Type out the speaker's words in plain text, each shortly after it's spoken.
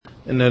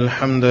إن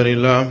الحمد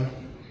لله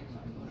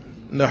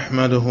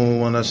نحمده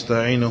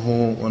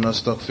ونستعينه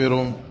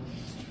ونستغفره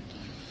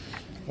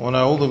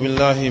ونعوذ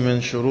بالله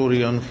من شرور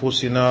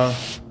أنفسنا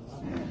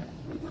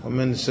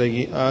ومن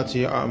سيئات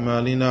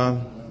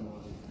أعمالنا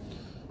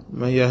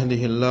من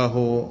يهده الله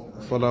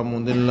فلا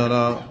مضل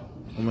له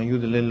ومن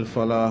يضلل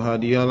فلا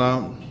هادي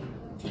له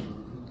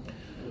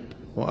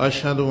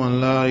وأشهد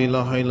أن لا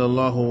إله إلا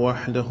الله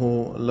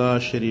وحده لا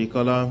شريك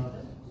له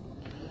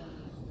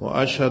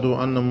وأشهد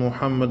أن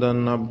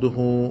محمدا عبده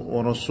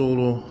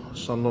ورسوله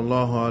صلى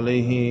الله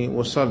عليه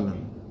وسلم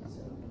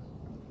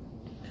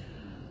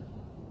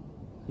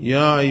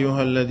يا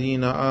أيها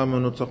الذين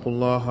آمنوا اتقوا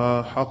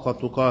الله حق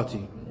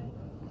تقاته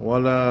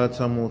ولا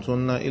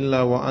تموتن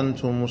إلا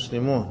وأنتم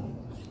مسلمون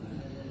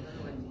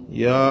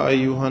يا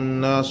أيها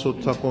الناس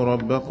اتقوا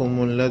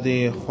ربكم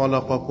الذي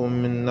خلقكم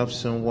من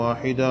نفس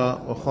واحدة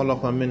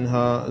وخلق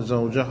منها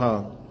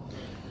زوجها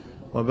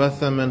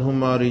وبث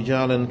منهما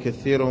رجالا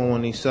كثيرا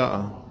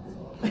ونساء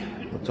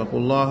واتقوا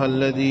الله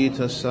الذي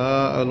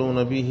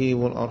تساءلون به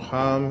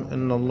والأرحام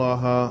إن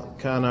الله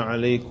كان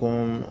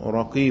عليكم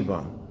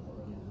رقيبا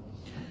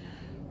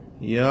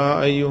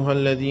يا أيها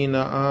الذين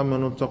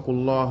آمنوا اتقوا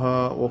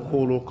الله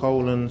وقولوا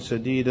قولا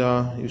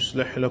سديدا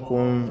يصلح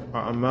لكم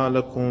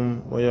أعمالكم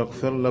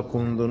ويغفر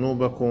لكم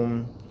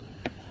ذنوبكم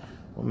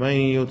ومن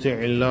يطع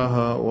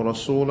الله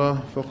ورسوله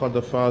فقد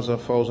فاز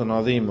فوزا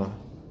عظيما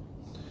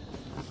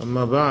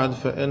أما بعد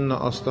فإن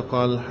أصدق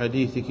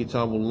الحديث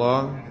كتاب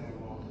الله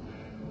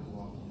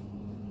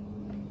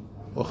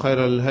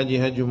وخير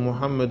الهدي هدي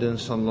محمد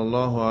صلى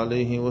الله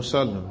عليه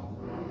وسلم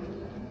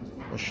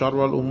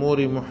وشر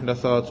الأمور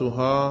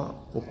محدثاتها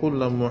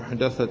وكل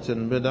محدثة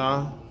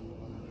بدعة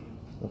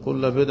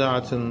وكل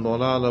بدعة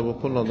ضلالة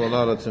وكل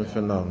ضلالة في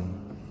النار.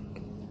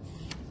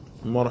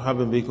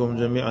 مرحبا بكم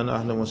جميعا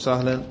أهلا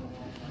وسهلا.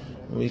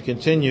 We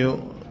continue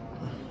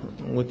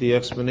with the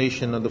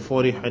explanation of the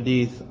 40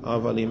 hadith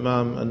of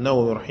Al-Imam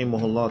An-Nawawi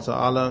rahimahullah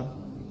ta'ala,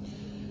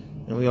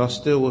 and we are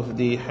still with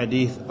the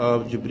hadith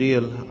of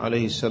Jibreel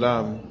alayhi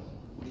salam,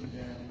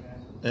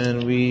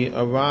 and we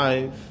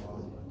arrive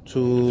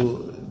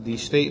to the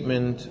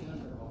statement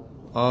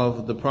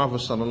of the Prophet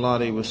sallallahu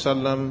alaihi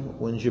wasallam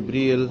when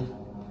Jibreel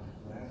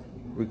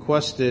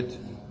requested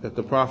that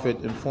the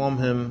Prophet inform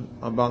him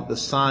about the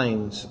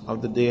signs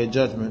of the Day of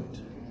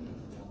Judgment.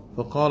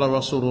 فقال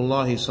رسول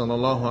الله صلى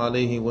الله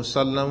عليه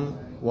وسلم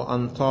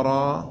وأن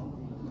ترى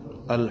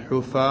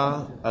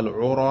الحفاة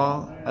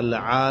العرى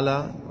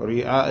العالى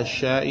رعاء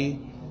الشاء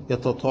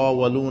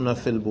يتطاولون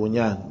في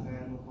البنيان.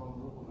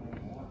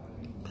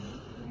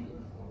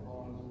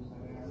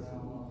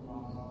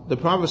 The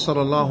Prophet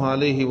sallallahu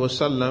alaihi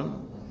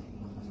wasallam,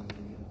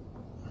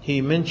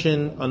 he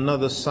mentioned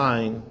another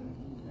sign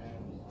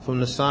from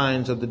the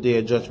signs of the Day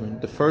of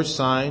Judgment. The first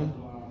sign,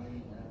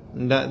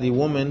 that the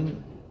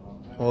woman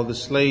or the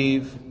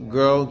slave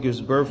girl gives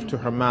birth to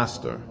her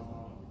master.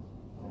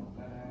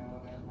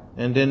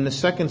 And then the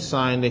second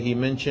sign that he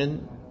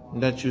mentioned,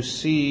 that you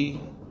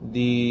see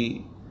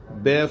the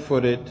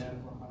barefooted,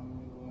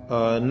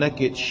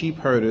 naked sheep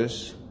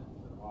herders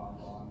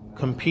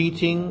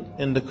competing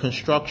in the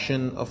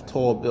construction of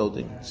tall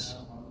buildings.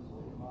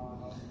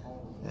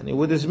 And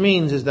what this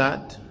means is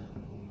that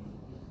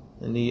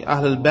in the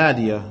Ahl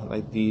al-Badiyah,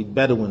 like the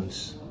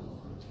Bedouins,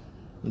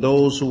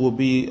 those who will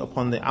be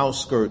upon the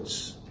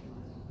outskirts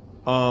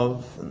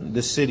of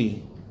the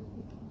city,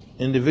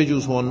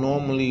 individuals who are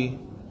normally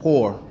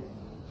poor,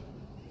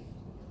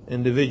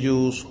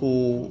 individuals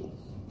who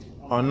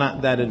are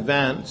not that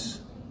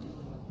advanced,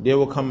 there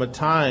will come a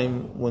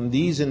time when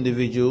these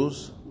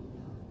individuals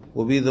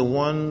will be the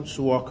ones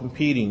who are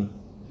competing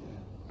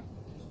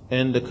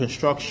in the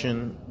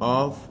construction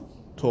of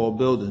tall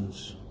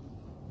buildings.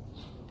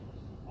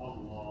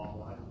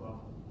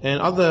 And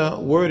other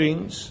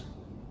wordings,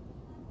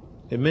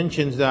 it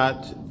mentions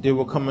that there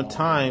will come a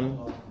time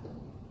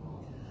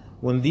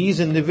when these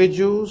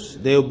individuals,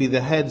 they will be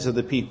the heads of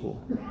the people.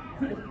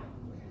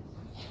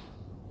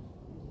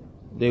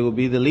 They will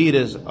be the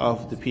leaders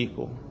of the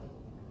people.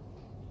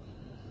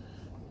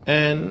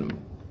 And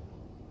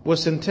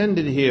what's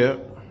intended here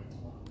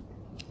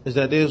is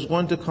that there's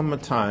going to come a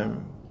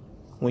time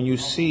when you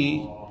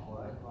see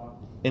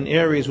in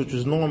areas which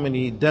was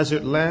normally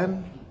desert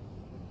land,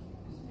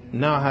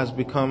 now has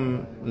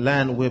become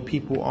land where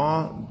people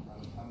are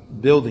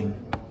building.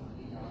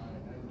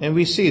 And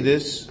we see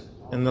this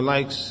in the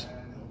likes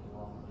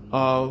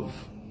of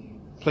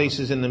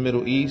places in the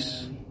Middle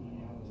East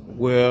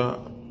where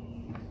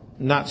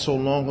not so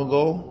long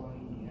ago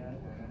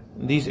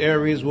these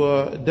areas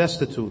were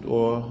destitute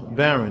or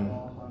barren,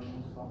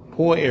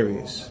 poor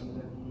areas.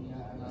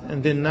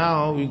 And then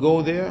now we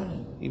go there,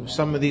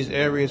 some of these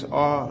areas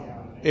are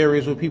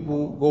areas where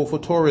people go for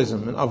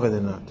tourism and other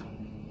than that.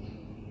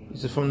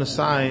 This is from the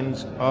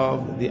signs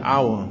of the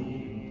hour.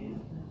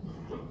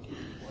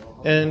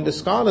 And the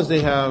scholars,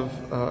 they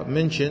have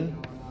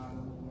mentioned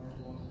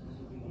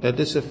that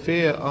this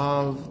affair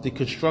of the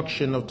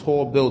construction of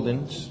tall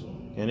buildings,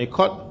 and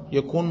قد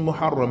يكون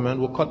محرما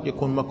وقد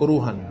يكون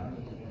مكروها,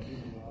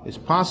 it's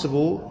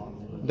possible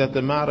that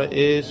the matter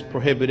is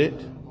prohibited,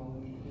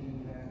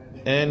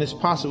 and it's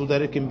possible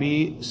that it can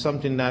be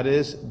something that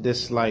is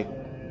disliked.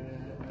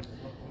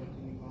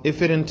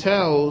 If it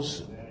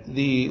entails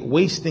the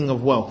wasting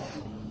of wealth,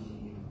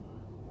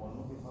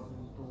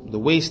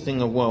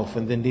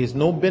 and then there's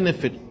no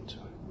benefit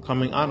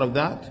coming out of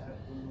that,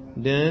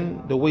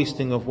 then the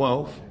wasting of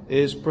wealth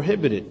is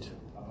prohibited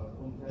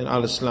in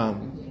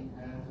al-Islam.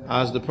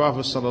 As the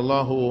Prophet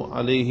sallallahu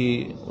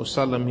alaihi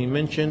wasallam, he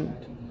mentioned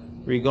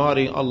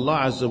regarding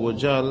Allah Azza wa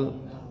Jal,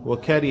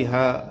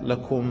 وَكَرِهَ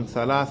لَكُمْ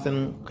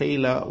ثَلَاثٍ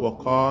قِيلَ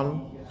وَقَالَ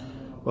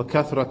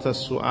وَكَثْرَةَ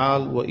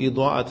السُّؤَالِ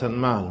وَإِضَاءَةَ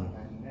الْمَالِ,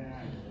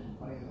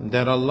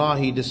 that Allah,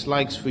 He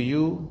dislikes for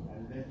you,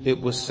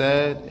 it was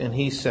said and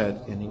He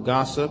said, and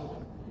gossip,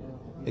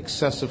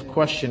 excessive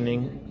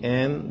questioning,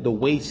 and the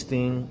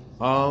wasting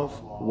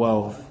of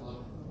wealth.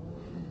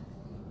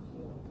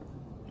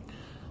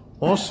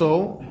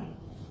 Also,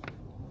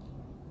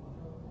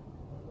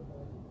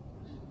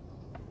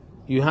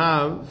 you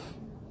have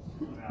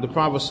the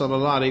Prophet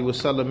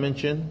ﷺ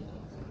mentioned,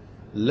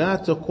 لا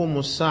تقوم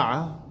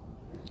الساعة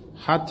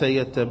حتى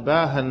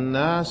يتباهى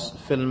الناس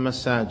في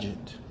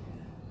المساجد,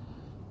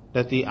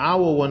 that the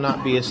hour will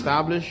not be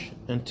established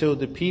until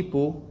the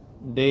people,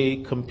 they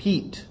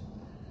compete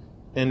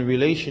in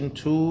relation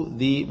to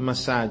the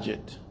masajid.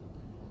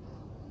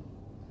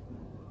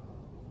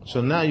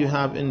 So now you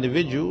have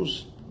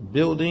individuals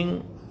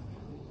building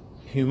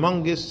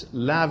humongous,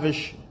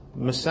 lavish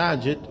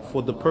masajid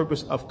for the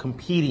purpose of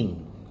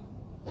competing,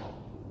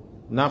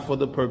 not for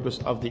the purpose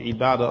of the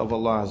ibadah of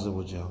Allah Azza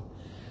wa Jal.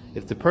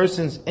 If the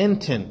person's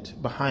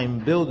intent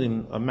behind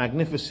building a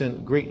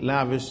magnificent, great,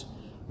 lavish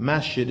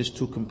masjid is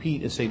to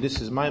compete and say, this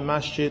is my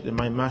masjid and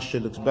my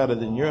masjid looks better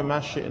than your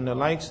masjid and the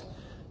likes,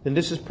 then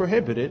this is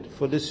prohibited,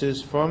 for this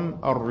is from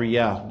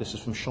ar-riyah, this is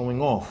from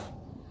showing off.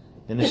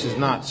 And this is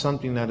not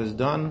something that is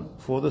done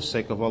for the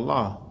sake of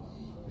Allah.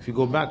 If you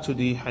go back to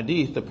the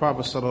hadith, the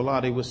Prophet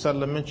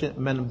ﷺ mentioned,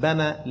 Man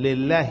bana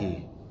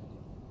lillahi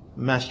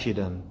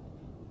masjidan,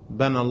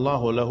 bana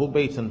Allahu lahu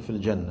baytan fil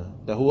jannah,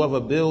 that whoever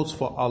builds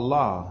for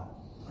Allah,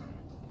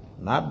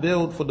 not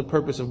build for the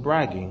purpose of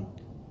bragging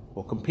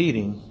or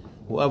competing,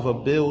 whoever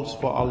builds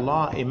for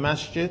Allah a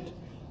masjid,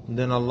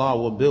 then Allah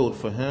will build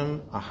for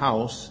him a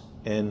house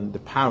in the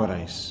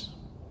paradise.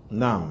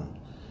 Naam.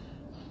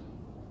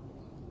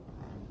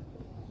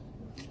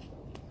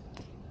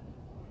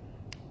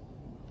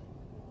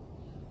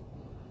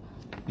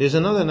 There's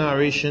another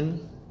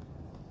narration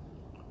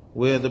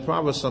where the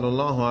Prophet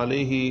sallallahu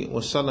alaihi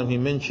wasallam, he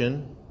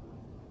mentioned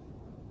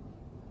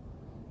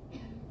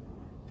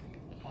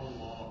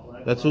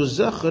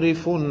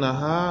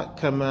لَتُزَخْرِفُنَّهَا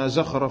كَمَا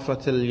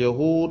زَخْرَفَتِ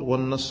الْيَهُودُ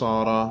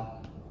وَالنَّصَارَى.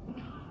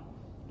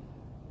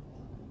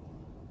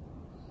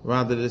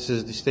 Rather, this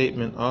is the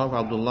statement of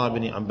Abdullah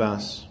bin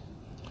Abbas.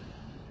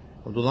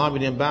 Abdullah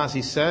bin Abbas,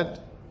 he said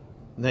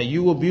that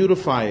you will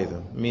beautify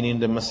them, meaning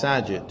the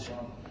masajid,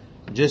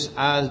 just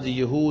as the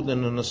Yahud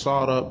and the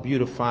Nasara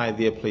beautify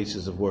their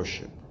places of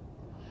worship.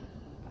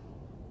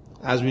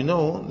 As we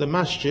know, the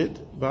masjid,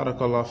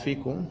 barakallahu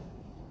fikum,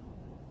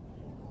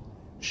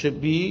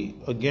 should be,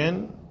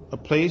 again, a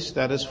place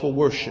that is for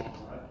worship.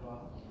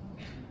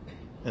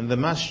 And the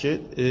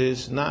masjid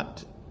is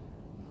not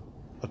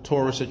a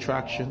tourist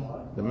attraction.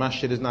 The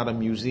masjid is not a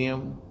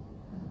museum.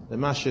 The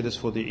masjid is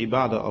for the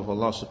ibadah of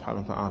Allah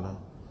subhanahu wa ta'ala.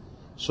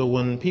 So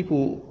when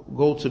people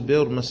go to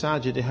build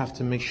masajid, they have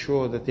to make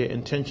sure that their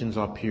intentions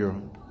are pure.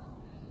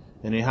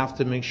 And they have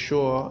to make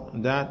sure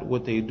that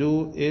what they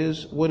do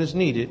is what is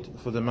needed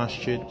for the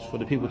masjid, for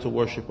the people to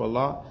worship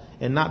Allah,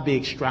 and not be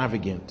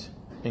extravagant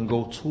and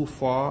go too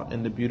far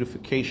in the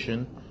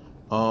beautification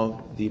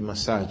of the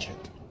masajid.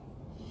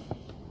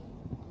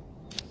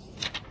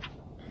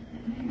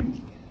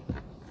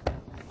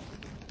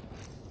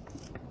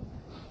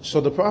 So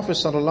the Prophet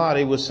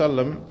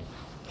ﷺ,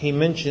 he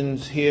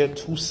mentions here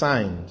two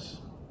signs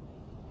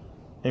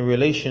in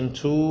relation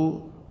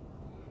to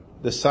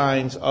the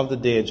signs of the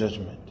Day of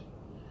Judgment.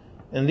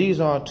 And these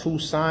are two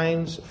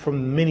signs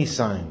from many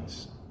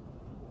signs.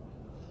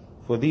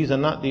 For these are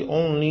not the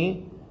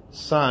only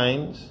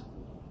signs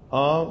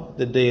of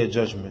the Day of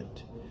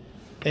Judgment.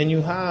 And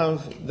you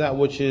have that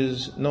which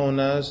is known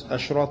as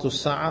Ashratu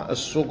Sa'a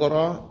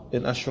al-Sughra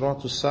and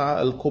Ashratu Sa'a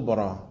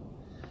al-Kubra.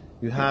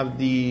 You have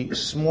the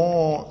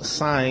small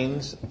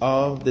signs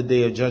of the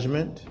Day of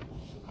Judgment,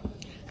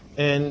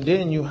 and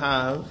then you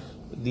have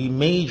the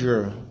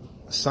major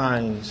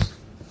signs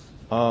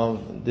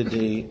of the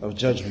Day of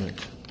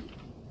Judgment.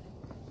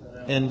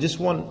 And just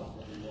want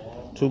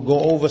to go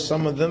over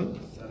some of them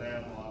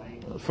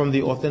from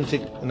the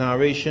authentic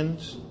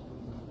narrations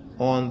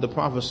on the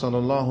Prophet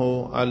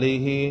sallallahu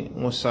alaihi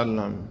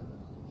wasallam.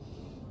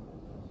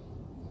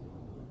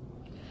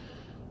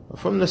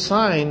 From the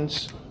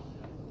signs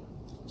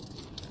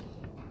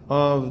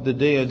of the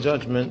Day of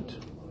Judgment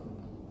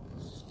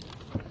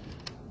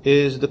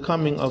is the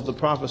coming of the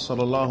Prophet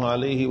sallallahu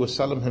alaihi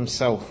wasallam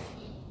himself.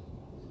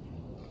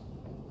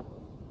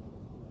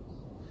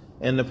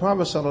 And the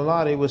Prophet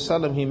sallallahu alaihi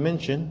wasallam, he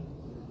mentioned,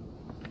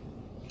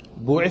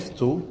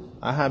 Bu'ithtu,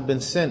 I have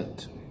been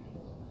sent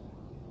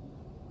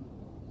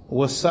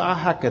وَالسَّاعَ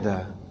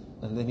هَكَذَا,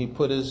 and then he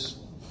put his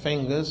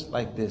fingers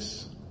like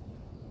this.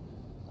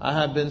 I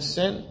have been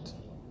sent,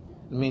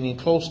 meaning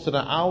close to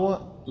the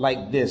hour,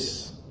 like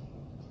this.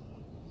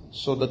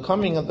 So the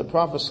coming of the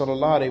Prophet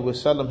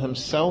ﷺ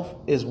himself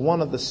is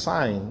one of the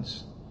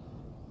signs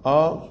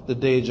of the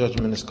Day of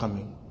Judgment is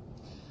coming.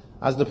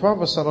 As the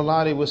Prophet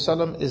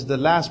ﷺ is the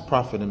last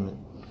prophet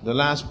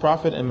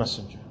and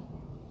messenger.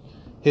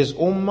 His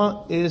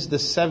ummah is the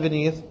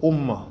 70th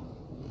ummah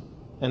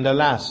and the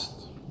last.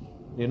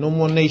 There are no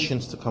more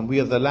nations to come. We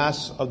are the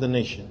last of the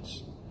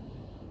nations.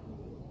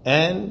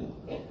 And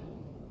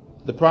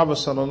the Prophet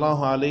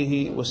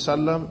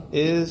ﷺ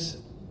is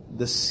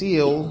the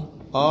seal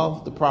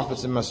of the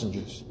prophets and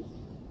messengers.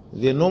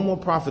 There are no more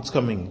prophets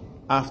coming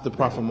after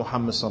Prophet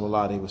Muhammad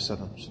ﷺ.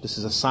 So this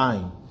is a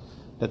sign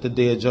that the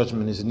Day of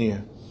Judgment is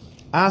near.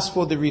 As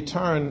for the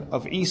return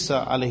of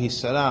Isa alayhi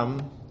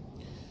salam,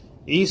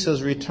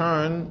 Isa's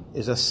return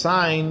is a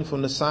sign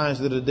from the signs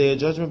of the Day of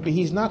Judgment, but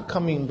he's not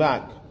coming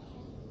back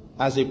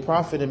as a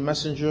prophet and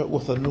messenger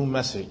with a new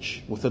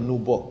message, with a new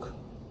book.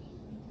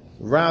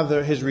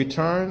 Rather, his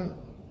return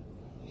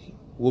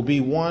will be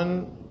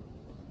one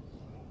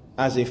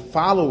as a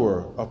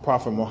follower of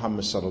Prophet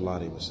Muhammad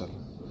sallallahu alaihi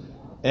wasallam,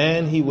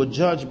 and he will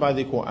judge by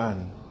the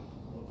Quran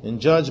and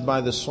judge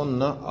by the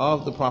Sunnah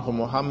of the Prophet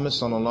Muhammad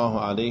sallallahu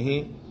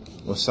alaihi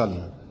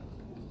wasallam.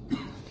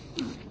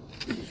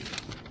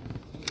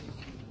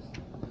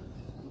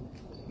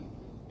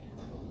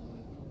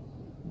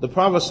 The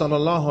Prophet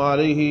sallallahu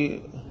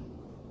alaihi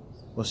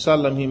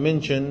wasallam, he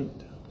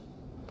mentioned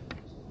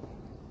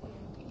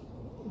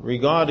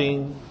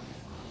regarding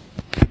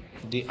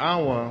the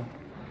hour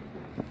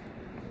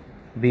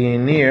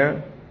being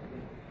near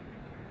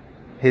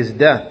his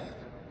death,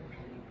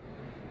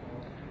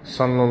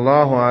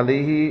 sallallahu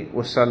alaihi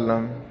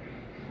wasallam.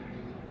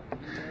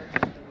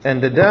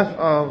 And the death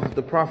of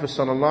the Prophet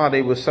sallallahu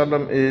alaihi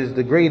wasallam is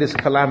the greatest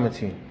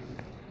calamity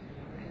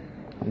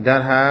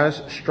that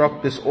has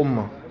struck this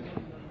ummah.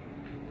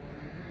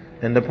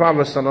 And the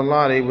Prophet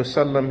sallallahu alaihi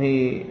wasallam,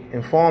 he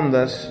informed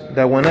us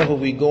that whenever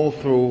we go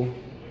through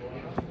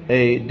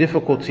a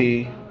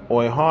difficulty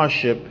or a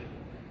hardship,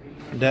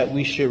 that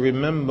we should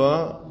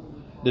remember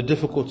the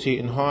difficulty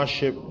and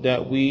hardship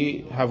that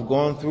we have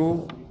gone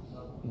through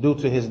due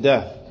to his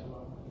death.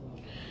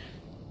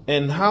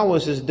 And how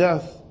was his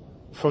death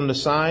from the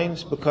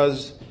signs?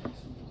 Because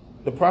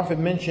the Prophet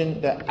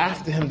mentioned that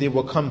after him there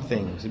will come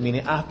things,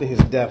 meaning after his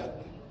death.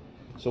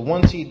 So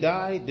once he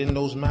died, then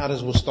those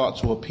matters will start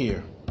to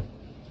appear.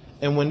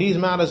 And when these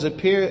matters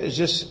appear, it's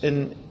just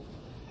an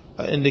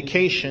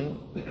indication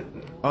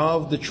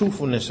of the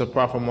truthfulness of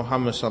Prophet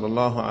Muhammad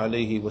sallallahu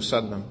alaihi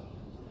wasallam.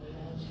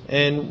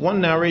 And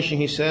one narration,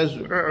 he says,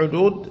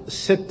 "U'udud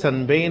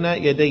sittan bayna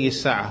yaday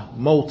as-sa'ah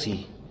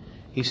mauti."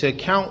 He said,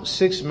 count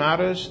 6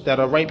 matters that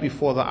are right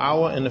before the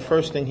hour. And the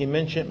first thing he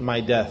mentioned,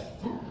 my death.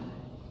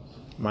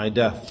 My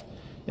death.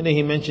 And then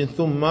he mentioned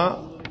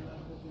thumma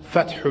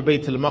fathu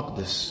bayt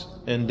al-maqdis,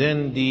 and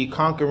then the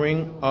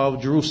conquering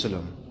of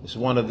Jerusalem. It's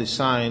one of the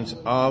signs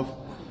of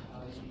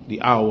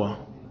the hour.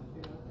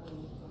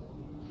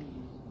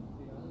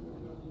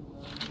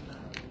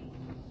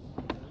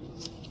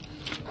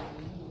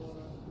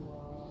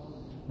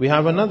 We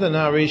have another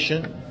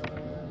narration.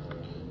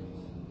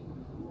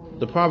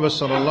 The Prophet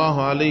sallallahu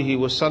alaihi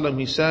wasallam,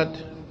 he said,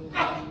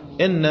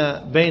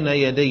 "Inna bayna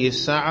yaday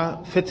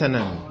as-sa'a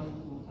fitanan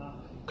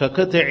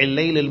ka-qit'i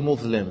al-layl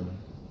al-muzlim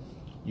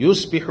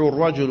yusbihu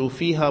ar-rajulu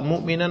fiha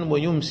mu'minan wa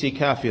yumsi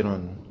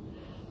kafiran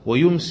wa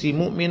yumsi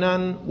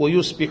mu'minan wa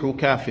yusbihu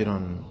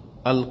kafiran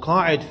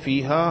al-qa'id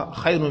fiha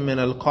khayrun min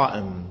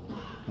al-qa'im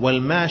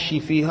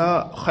wal-mashi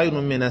fiha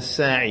khayrun min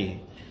as-sa'i."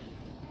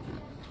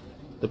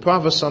 The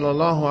Prophet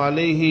sallallahu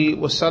alaihi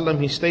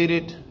wasallam, he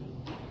stated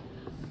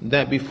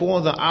that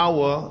before the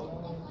hour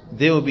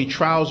there will be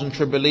trials and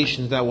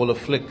tribulations that will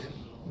afflict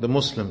the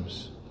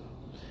Muslims,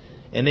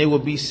 and they will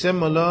be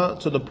similar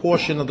to the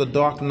portion of the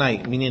dark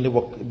night, meaning they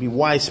will be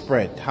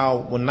widespread. How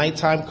when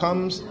nighttime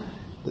comes,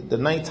 the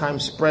nighttime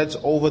spreads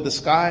over the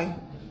sky,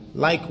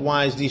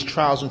 likewise these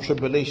trials and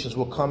tribulations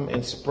will come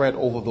and spread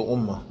over the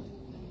ummah.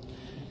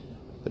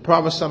 The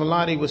Prophet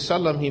sallallahu alaihi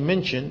wasallam, he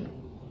mentioned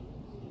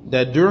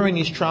that during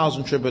these trials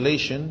and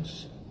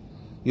tribulations,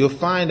 you'll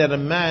find that a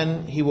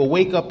man, he will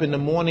wake up in the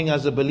morning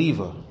as a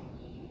believer,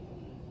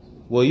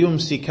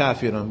 وَيُمْسِ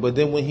كَافِرًا, but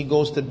then when he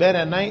goes to bed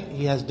at night,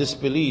 he has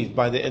disbelieved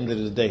by the end of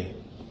the day.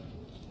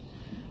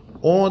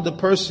 Or the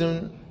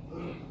person,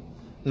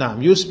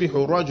 يُصْبِحُ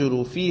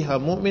الرَّجُلُ فِيهَا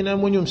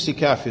مُؤْمِنًا وَيُمْسِ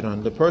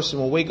كَافِرًا, the person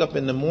will wake up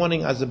in the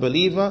morning as a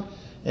believer,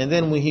 and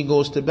then when he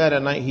goes to bed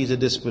at night, he's a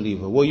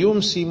disbeliever.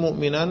 وَيُمْسِ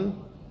مُؤْمِنًا,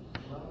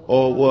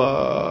 or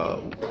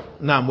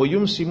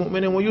وَيُمْسِ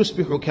مُؤْمِنًا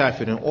وَيُصْبِحُ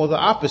كَافِرًا, or the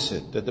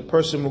opposite, that the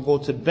person will go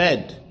to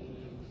bed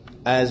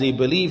as a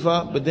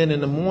believer, but then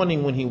in the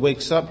morning when he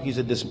wakes up, he's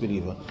a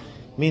disbeliever.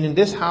 Meaning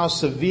this, how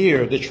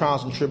severe the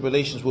trials and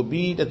tribulations will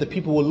be, that the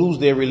people will lose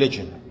their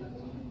religion.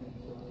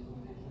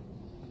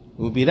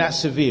 It will be that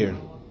severe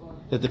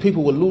that the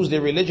people will lose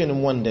their religion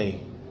in one day.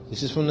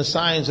 This is from the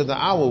signs of the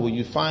hour, where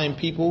you find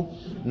people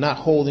not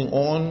holding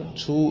on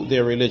to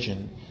their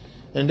religion.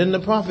 And then the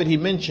Prophet, he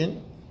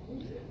mentioned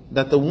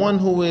that the one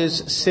who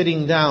is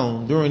sitting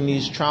down during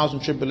these trials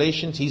and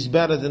tribulations, he's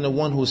better than the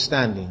one who is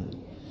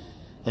standing.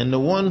 And the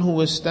one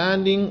who is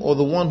standing, or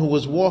the one who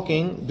is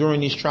walking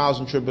during these trials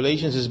and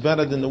tribulations, is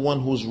better than the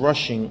one who's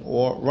rushing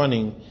or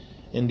running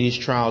in these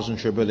trials and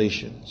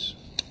tribulations.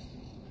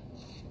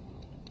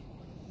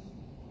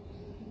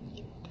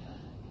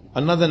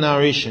 Another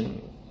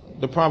narration,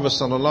 the Prophet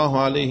sallallahu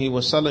alaihi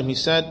wasallam, he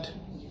said,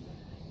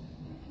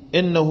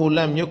 إنه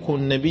لم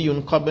يكن نبي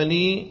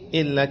قبلي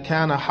إلا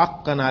كان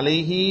حقا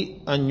عليه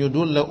أن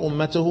يدل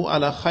أمته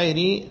على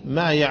خير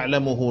ما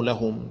يعلمه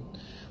لهم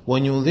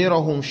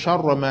وينذرهم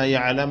شر ما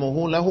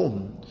يعلمه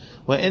لهم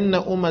وإن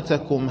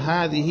أمتكم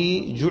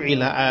هذه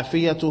جعل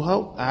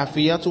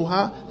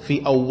عافيتها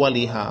في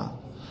أولها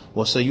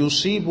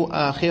وسيصيب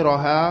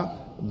آخرها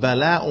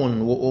بلاء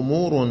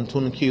وأمور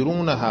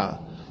تنكرونها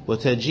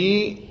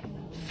وتجي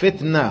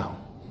فتنة.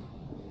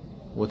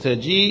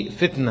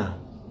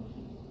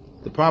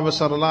 The Prophet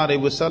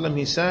ﷺ,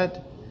 he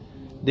said,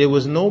 there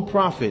was no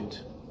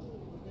prophet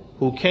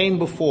who came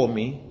before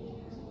me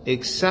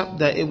except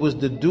that it was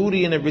the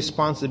duty and the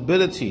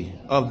responsibility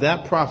of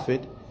that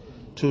prophet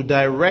to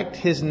direct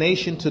his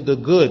nation to the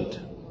good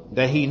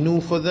that he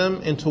knew for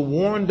them and to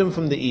warn them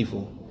from the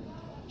evil.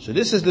 So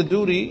this is the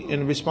duty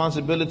and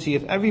responsibility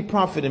of every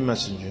prophet and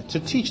messenger, to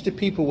teach the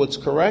people what's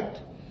correct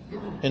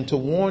and to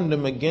warn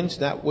them against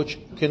that which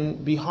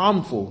can be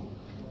harmful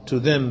to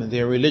them,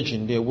 their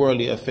religion, their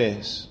worldly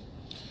affairs.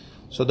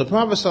 So the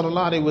Prophet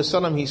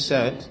ﷺ, he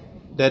said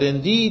that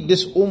indeed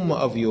this ummah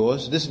of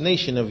yours, this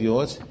nation of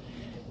yours,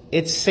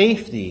 its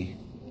safety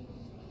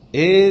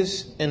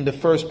is in the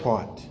first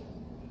part.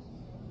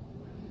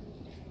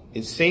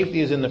 Its safety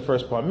is in the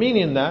first part,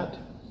 meaning that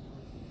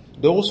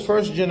those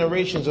first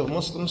generations of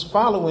Muslims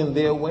following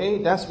their way,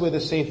 that's where the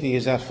safety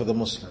is at for the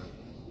Muslim.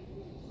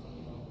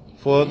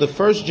 For the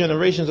first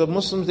generations of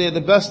Muslims, they are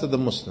the best of the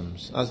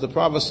Muslims. As the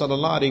Prophet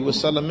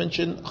ﷺ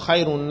mentioned,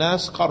 خَيْرُ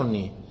النَّاسِ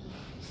قَرْنِي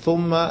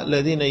ثُمَّ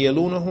الَّذِينَ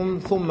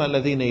يَلُونَهُمْ ثُمَّ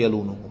الَّذِينَ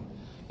يَلُونَهُم.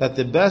 That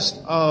the best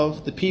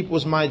of the people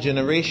is my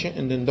generation,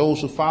 and then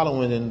those who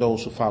follow, and then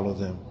those who follow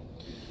them.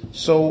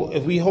 So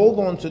if we hold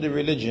on to the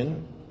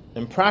religion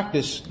and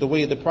practice the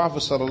way the Prophet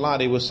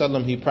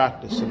ﷺ, he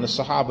practiced, and the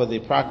Sahaba, they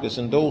practiced,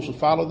 and those who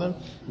follow them,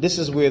 this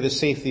is where the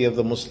safety of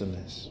the Muslim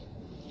is.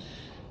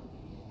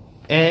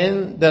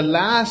 And the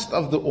last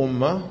of the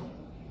ummah,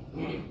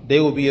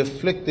 they will be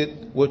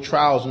afflicted with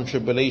trials and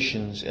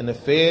tribulations and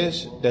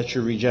affairs that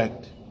you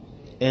reject.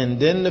 And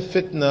then the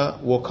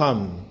fitna will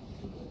come.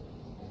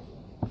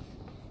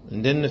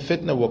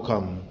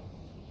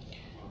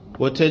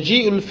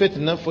 وتجيء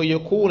الفتنة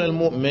فيقول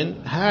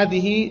المؤمن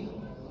هذه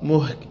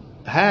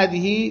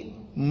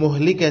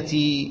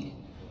مهلكتي.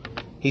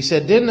 He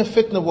said, then the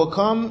fitna will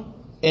come,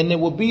 and it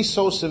will be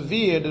so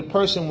severe that the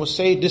person will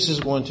say, this is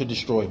going to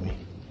destroy me.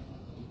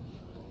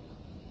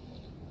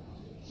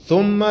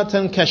 ثم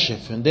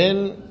تنكشف, and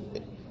then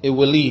it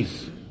will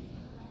leave.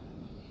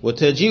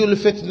 وتجيء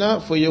الفتنة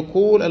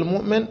فيقول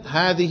المؤمن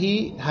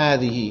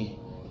هذه.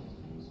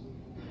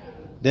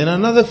 Then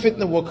another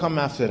fitna will come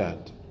after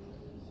that.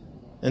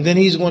 And then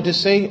he's going to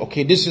say,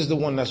 okay, this is the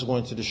one that's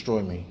going to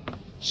destroy me.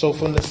 So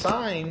from the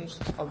signs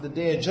of the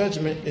Day of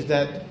Judgment is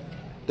that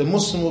the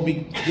Muslim will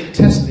get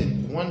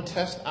tested, one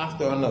test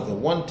after another,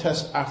 one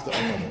test after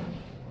another.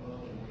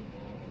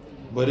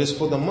 But it's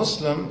for the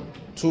Muslim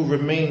to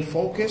remain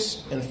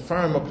focused and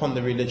firm upon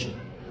the religion,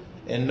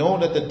 and know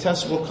that the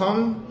test will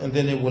come and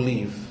then it will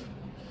leave.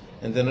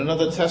 And then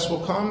another test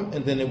will come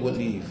and then it will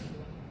leave.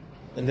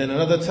 And then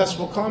another test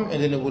will come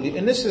and then it will leave.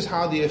 And this is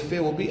how the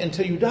affair will be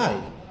until you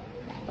die.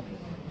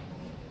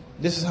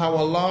 This is how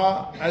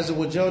Allah Azza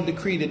wa Jal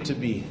decreed it to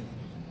be.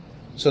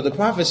 So the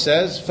Prophet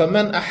says,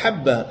 فَمَنْ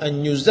أَحَبَّ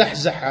أَنْ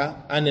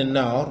يُزَحْزَحَ عَنِ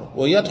النَّارِ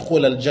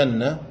وَيَدْخُلَ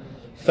الْجَنَّةِ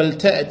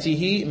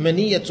فَلْتَأْتِهِ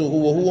مَنِيَّتُهُ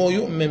وَهُوَ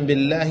يُؤْمِنْ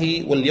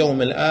بِاللَّهِ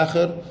وَالْيَوْمِ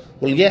الْآخِرِ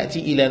وَلْيَأْتِ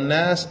إِلَى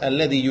النَّاسِ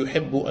الَّذِي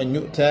يُحِبُّ أَنْ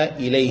يُؤْتَى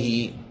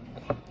إِلَيْهِ.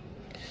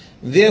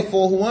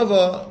 Therefore,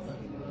 whoever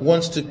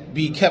wants to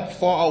be kept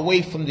far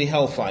away from the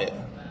hellfire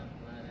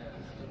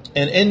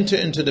and enter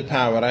into the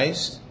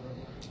paradise,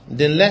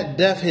 then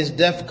let his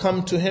death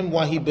come to him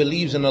while he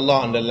believes in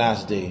Allah on the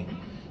last day.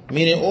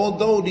 Meaning,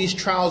 although these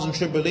trials and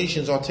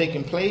tribulations are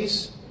taking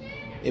place,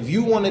 if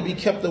you want to be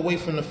kept away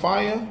from the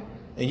fire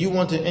and you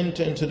want to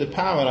enter into the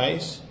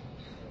paradise,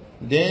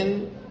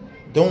 then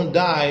don't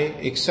die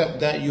except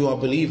that you are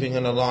believing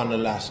in Allah on the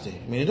last day.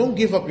 Meaning, don't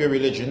give up your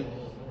religion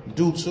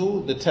due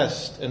to the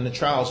test and the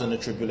trials and the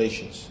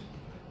tribulations.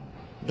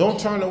 Don't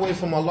turn away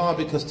from Allah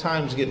because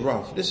times get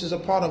rough. This is a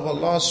part of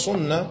Allah's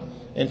sunnah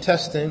in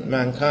testing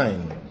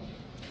mankind.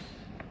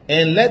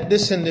 And let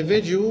this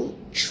individual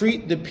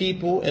treat the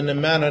people in the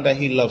manner that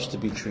he loves to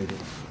be treated.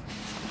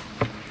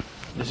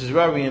 This is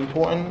very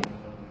important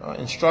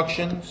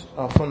instructions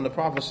from the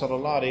Prophet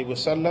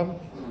ﷺ,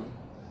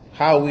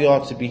 how we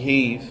are to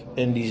behave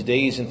in these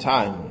days and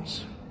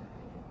times.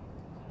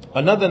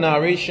 Another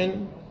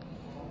narration,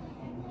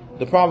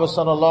 The Prophet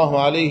sallallahu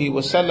alaihi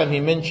wasallam, he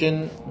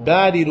mentioned,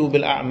 "Badiru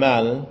bil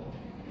a'mal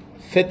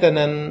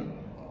fitanan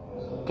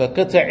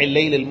كقطع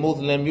الليل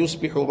المظلم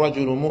يصبح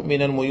الرجل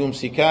مؤمنا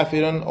ويمسي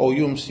كافرا أو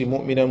يمسي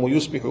مؤمنا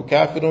ويصبح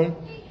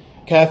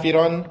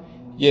كافرا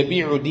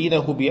يبيع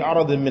دينه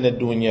بعرض من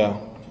الدنيا."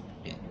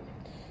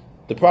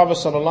 The Prophet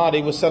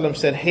ﷺ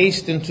said,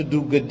 hasten to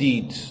do good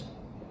deeds.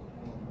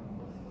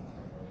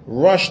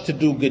 Rush to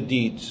do good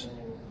deeds.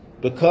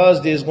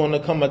 Because there's going to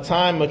come a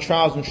time of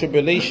trials and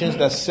tribulations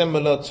that's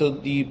similar to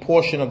the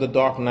portion of the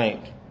dark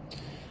night.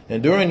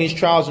 And during these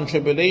trials and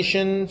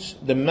tribulations,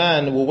 the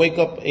man will wake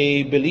up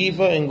a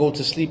believer and go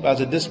to sleep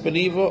as a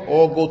disbeliever,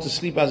 or go to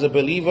sleep as a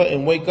believer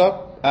and wake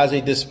up as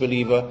a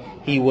disbeliever.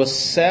 He will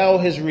sell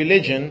his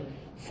religion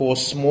for a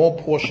small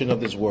portion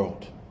of this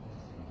world.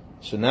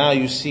 So now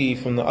you see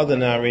from the other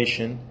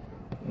narration,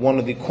 one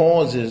of the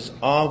causes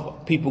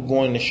of people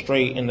going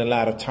astray in the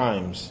latter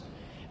times.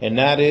 And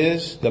that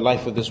is the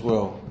life of this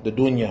world, the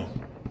dunya.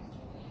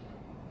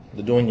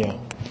 The dunya.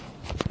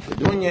 The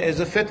dunya is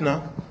a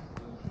fitna.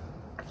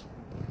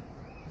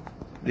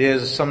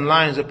 There's some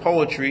lines of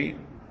poetry.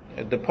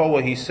 The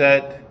poet, he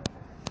said,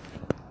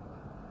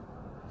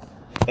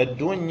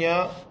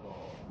 "الدنيا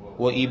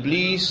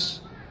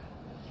وإبليس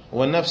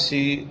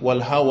ونفسي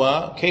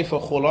والهوى كيف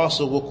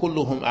خلاصه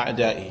كلهم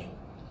أعدائي."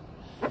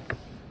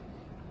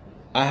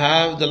 I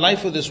have the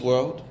life of this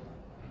world,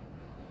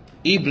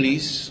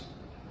 Iblis,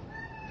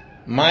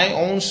 my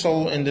own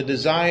soul and the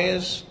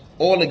desires,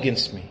 all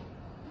against me.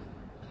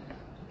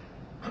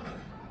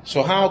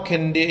 So how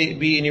can there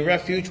be any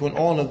refuge when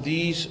all of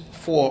these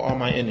four are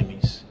my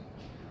enemies?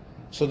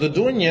 So the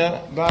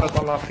dunya,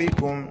 barakallahu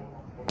fikum,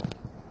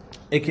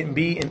 it can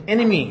be an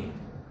enemy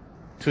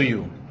to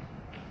you,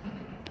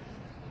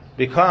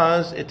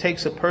 because it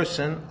takes a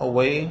person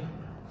away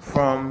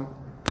from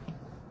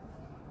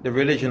the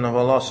religion of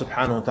Allah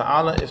subhanahu wa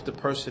ta'ala if the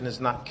person is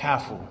not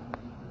careful.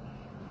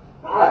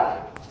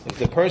 If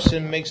the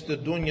person makes the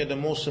dunya the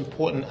most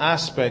important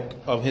aspect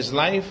of his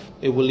life,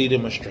 it will lead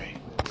him astray.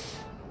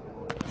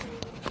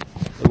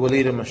 It will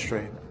lead him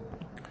astray.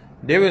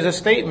 There is a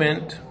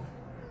statement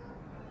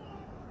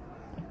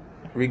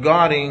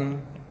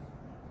regarding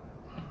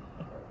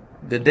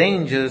the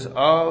dangers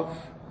of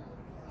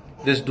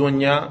this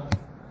dunya,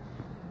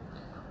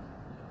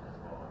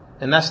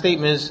 and that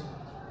statement is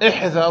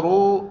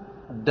احذروا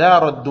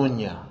دار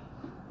الدنيا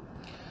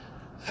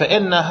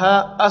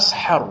فإنها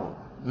أسحر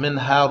من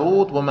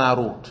هاروت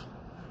وماروت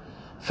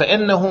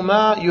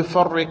فإنهما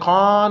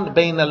يفرقان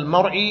بين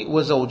المرء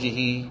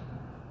وزوجه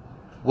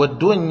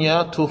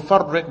والدنيا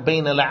تفرق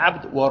بين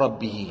العبد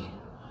وربه.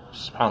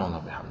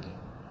 Subhanallah bihamdi.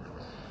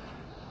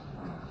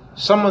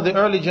 Some of the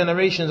early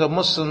generations of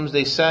Muslims,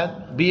 they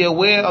said, be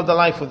aware of the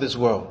life of this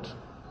world.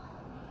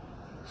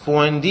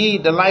 For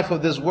indeed the life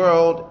of this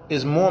world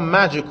is more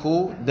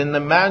magical than the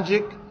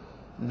magic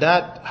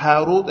that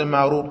Harut and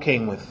Marut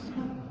came with.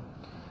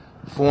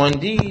 For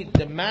indeed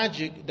the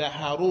magic that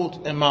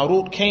Harut and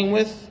Marut came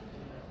with,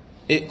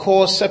 it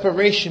caused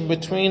separation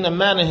between a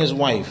man and his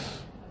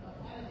wife.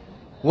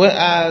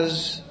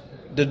 Whereas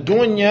the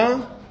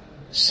dunya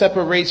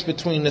separates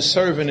between the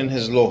servant and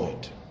his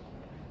Lord.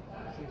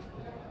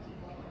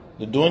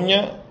 The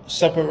dunya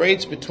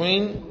separates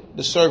between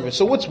the servant.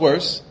 So what's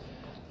worse?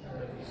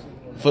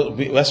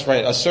 That's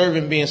right. A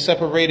servant being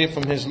separated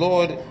from his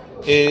Lord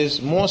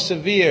is more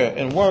severe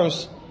and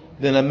worse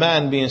than a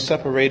man being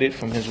separated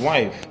from his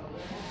wife.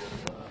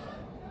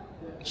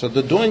 So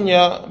the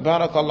dunya,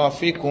 barakallahu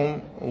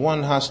fikum,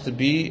 one has to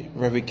be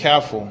very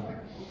careful.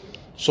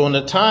 So in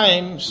the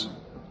times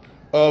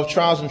of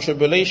trials and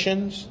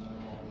tribulations,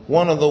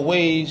 one of the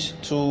ways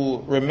to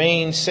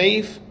remain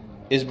safe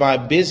is by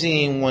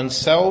busying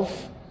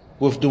oneself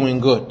with doing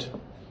good,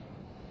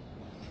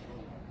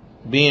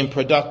 being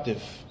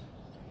productive,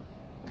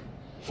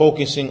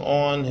 focusing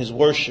on his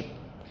worship,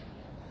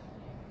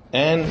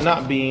 and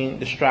not being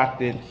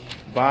distracted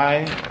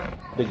by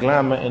the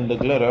glamour and the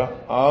glitter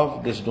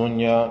of this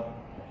dunya.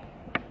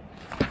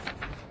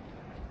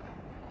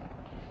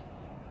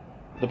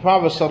 The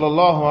Prophet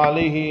sallallahu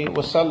alaihi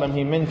wasallam,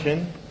 he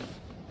mentioned,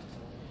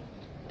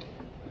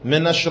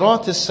 من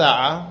أشراط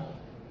الساعة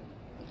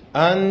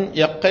أن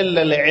يقل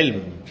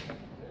العلم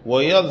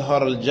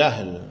ويظهر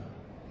الجهل.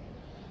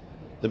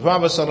 The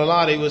Prophet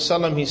sallallahu alaihi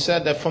wasallam, he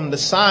said that from the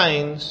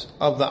signs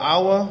of the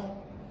hour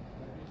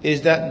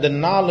is that the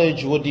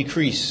knowledge will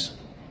decrease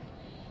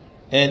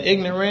and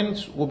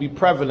ignorance will be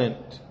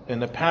prevalent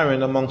and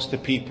apparent amongst the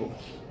people.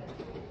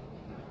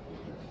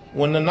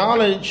 When the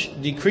knowledge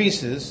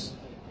decreases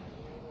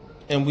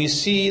and we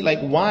see like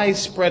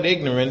widespread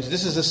ignorance,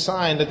 this is a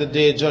sign that the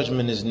day of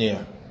judgment is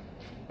near.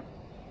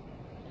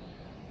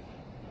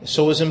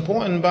 So it's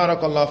important,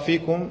 barakallahu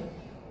fikum,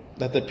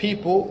 that the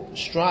people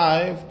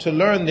strive to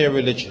learn their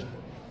religion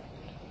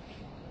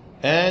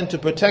and to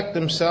protect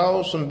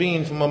themselves from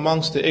being from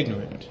amongst the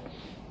ignorant,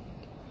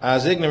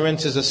 as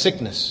ignorance is a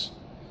sickness.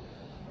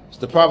 So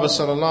the Prophet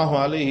sallallahu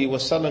alaihi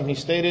wasallam, he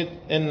stated,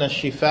 "Inna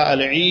shifa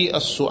al-'i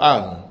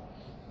as-su'al,"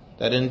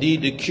 that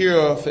indeed the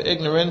cure for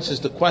ignorance is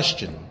the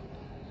question.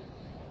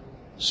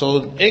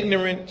 So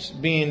ignorance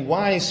being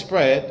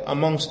widespread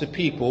amongst the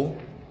people,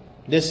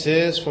 this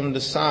is from the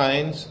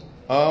signs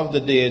of the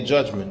Day of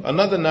Judgment.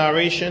 Another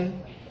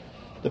narration,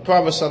 the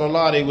Prophet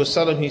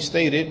ﷺ, he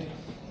stated,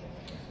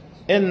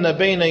 إِنَّ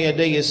بَيْنَ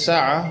يَدَيِ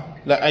السَّاعَةِ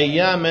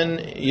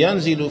لَأَيَّامًا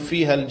يَنْزِلُ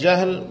فِيهَا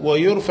الْجَهْلُ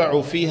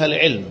وَيُرْفَعُ فِيهَا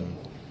الْعِلْمُ.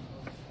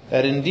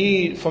 That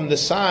indeed from the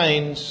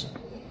signs,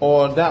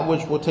 or that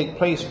which will take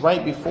place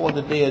right before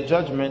the Day of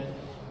Judgment,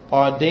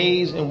 are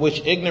days in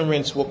which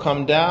ignorance will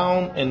come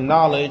down and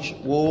knowledge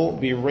will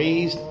be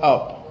raised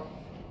up.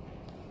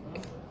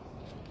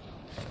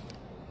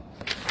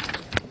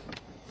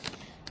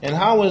 And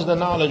how is the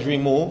knowledge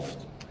removed?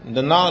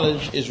 The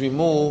knowledge is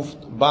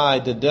removed by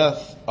the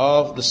death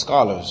of the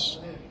scholars.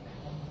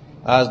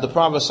 As the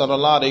Prophet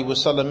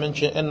ﷺ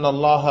mentioned, إِنَّ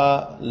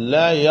اللَّهَ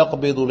لَا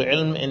يَقْبِضُ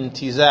الْعِلْمِ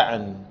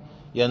انْتِزَاعًا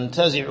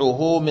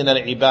يَنْتَزِعُهُ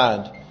مِنَ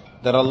الْعِبَادِ.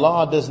 That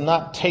Allah does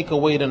not take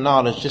away the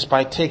knowledge just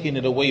by taking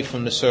it away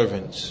from the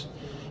servants.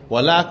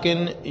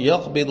 وَلَكِنْ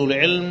يَقْبِضُ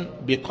الْعِلْمِ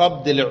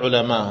بِقَبْضِ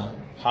الْعُلَمَاءِ.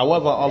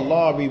 However,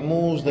 Allah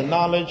removes the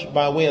knowledge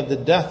by way of the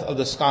death of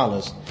the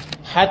scholars.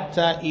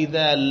 حَتَّى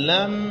إِذَا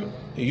لَمْ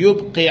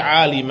يُبْقِ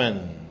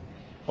عَالِمًا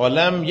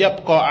وَلَمْ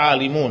يَبْقَ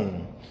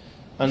عَالِمٌ.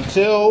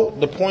 Until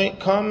the point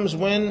comes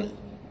when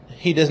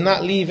he does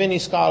not leave any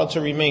scholar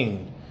to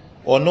remain,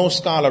 or no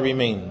scholar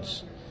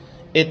remains.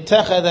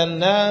 اتخذ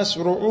الناس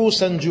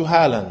رؤوسا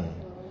جهالا.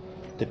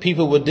 The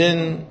people would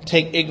then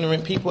take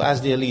ignorant people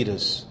as their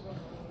leaders.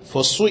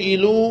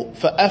 فَسُئِلُوا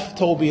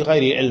فَأَفْتَوْا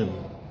بِغَيْرِ عِلْمٍ.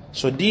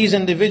 So these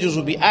individuals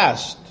will be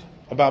asked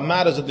about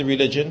matters of the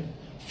religion.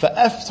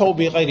 فَأَفْتَوْا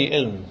بِغَيْرِ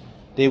عِلْمٍ.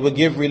 They would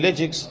give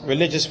religious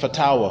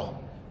fatwa,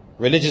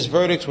 religious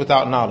verdicts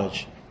without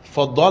knowledge.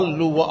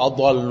 فَضَلُّوا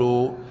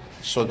وَأَضَلُّوا.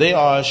 So they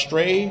are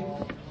astray,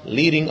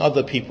 leading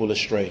other people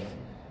astray.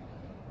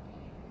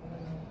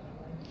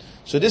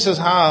 So this is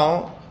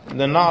how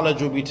the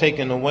knowledge will be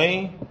taken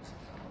away,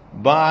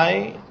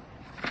 by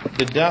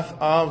the death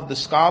of the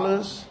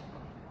scholars,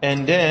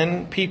 and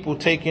then people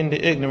taking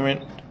the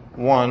ignorant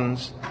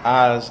ones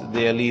as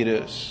their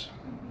leaders.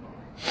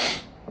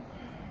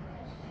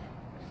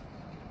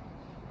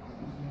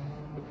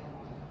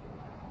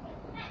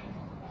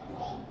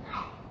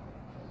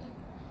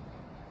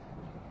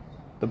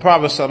 The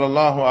Prophet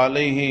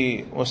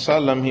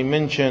ﷺ, he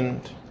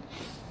mentioned,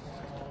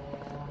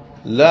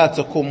 لا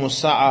تقوم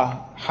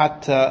الساعة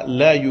حتى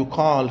لا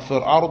يقال في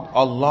الأرض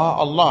الله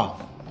الله.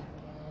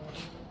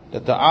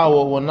 That the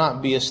hour will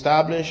not be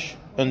established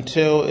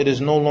until it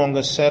is no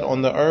longer said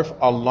on the earth,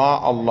 Allah,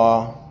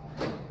 Allah.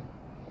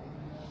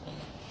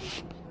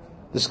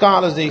 The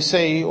scholars, they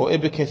say, or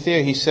Ibn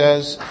Kathir, he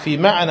says, في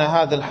معنى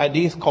هذا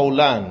الحديث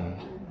قولان.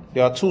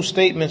 There are two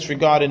statements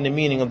regarding the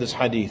meaning of this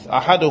hadith.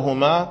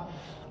 أحدهما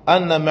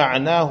أن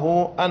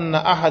معناه أن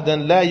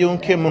أحدا لا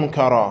ينكر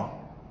منكرا.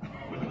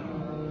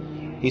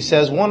 He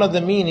says one of the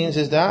meanings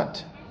is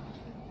that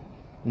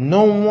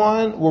no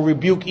one will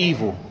rebuke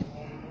evil.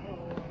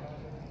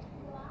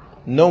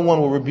 No one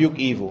will rebuke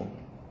evil.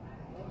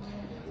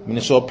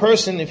 So a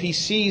person, if he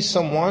sees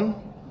someone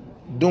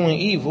doing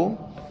evil,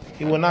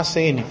 he will not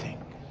say anything.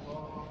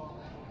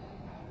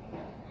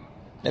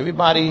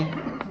 Everybody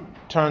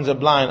turns a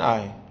blind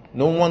eye.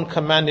 No one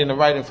commanding the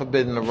right and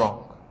forbidding the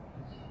wrong.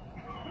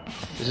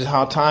 This is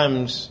how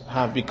times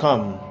have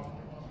become.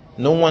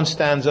 No one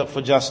stands up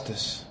for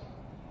justice.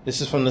 This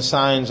is from the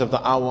signs of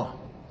the hour.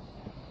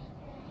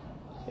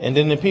 And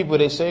then the people,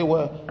 they say,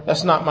 well,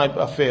 that's not my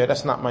affair,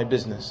 that's not my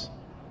business.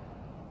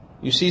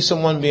 You see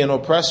someone being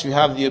oppressed, you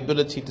have the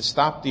ability to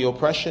stop the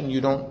oppression,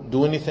 you don't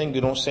do anything, you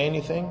don't say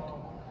anything.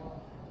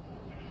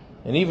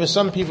 And even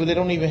some people, they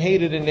don't even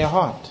hate it in their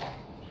heart.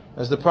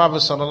 As the Prophet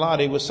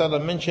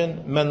ﷺ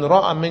mentioned, مَنْ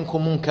رَأَ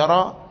مِنْكُمْ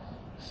مُنْكَرًا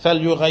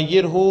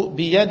فَلْيُغَيِّرْهُ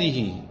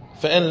بِيَدِهِ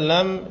فَإِنْ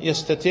لَمْ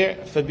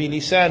يَسْتَطِعْ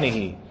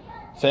فَبِلِسَانِهِ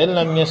فَإِنْ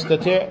لَمْ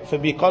يَسْتَطِعْ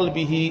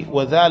فَبِقَلْبِهِ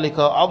وَذَلِكَ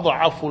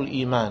أَضْعَفُ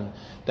الْإِيمَانِ.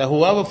 That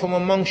whoever from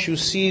amongst you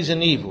sees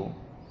an evil,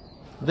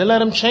 then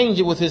let him change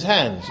it with his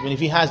hands. If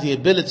he has the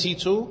ability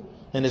to,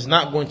 and it's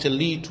not going to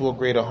lead to a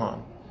greater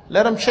harm,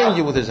 let him change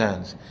it with his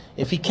hands.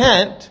 If he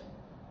can't,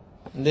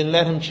 then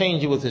let him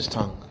change it with his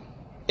tongue.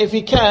 If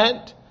he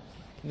can't,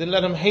 then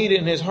let him hate it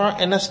in his heart.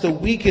 And that's the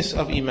weakest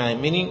of iman,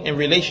 meaning in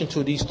relation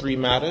to these three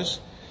matters,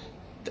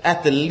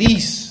 at the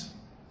least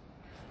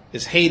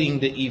is hating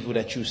the evil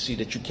that you see,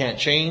 that you can't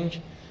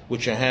change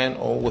with your hand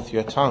or with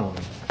your tongue.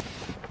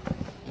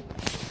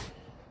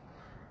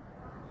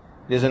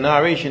 There's a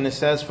narration that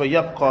says,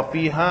 فَيَبْقَى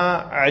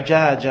فِيهَا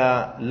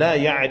عَجَاجًا لَا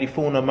يَعْرِفُونَ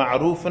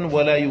مَعْرُوفًا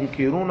وَلَا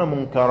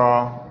يُنْكِرُونَ مُنْكَرًا.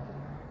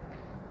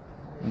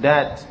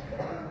 That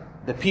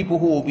the people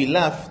who will be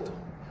left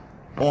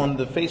on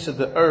the face of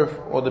the earth,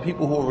 or the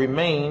people who will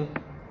remain,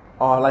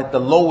 are like the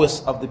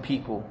lowest of the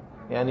people.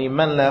 يعني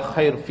مَنْ لَا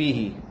خَيْرْ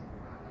فِيهِ.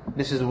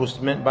 This is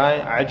what's meant by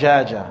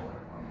عَجَاجًا.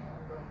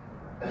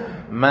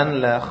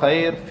 مَنْ لَا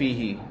خَيْرْ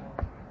فِيهِ.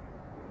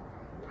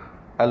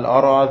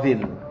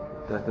 Al-Aradhil.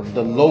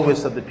 The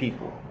lowest of the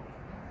people.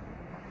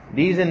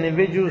 These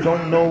individuals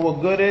don't know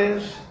what good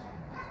is,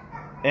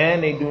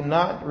 and they do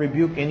not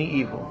rebuke any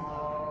evil.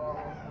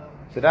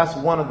 So that's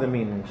one of the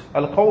meanings.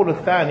 Al-Qawl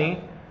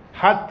al-Thani,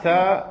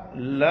 Hatta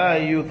la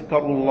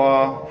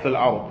yudhkarullah fil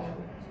ard.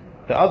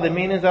 The other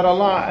meaning is that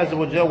Allah Azza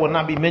wa Jalla will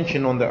not be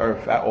mentioned on the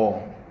earth at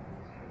all.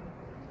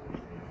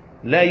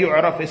 La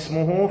yu'raf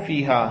ismuhu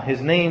fiha.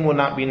 His name will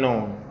not be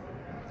known.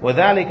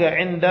 وَذَلِكَ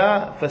عِنْدَ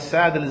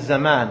فَسَادِ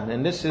الزَّمَانِ.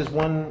 And this is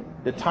when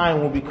the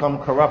time will become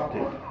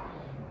corrupted.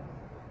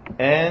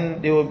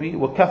 And there will be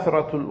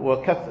كَثْرَةُ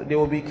الْكُفْرِ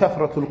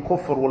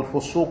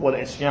وَالْفُسُوقِ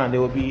وَالْعِصْيَانِ.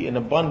 There will be an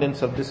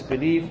abundance of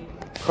disbelief,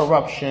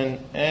 corruption,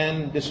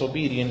 and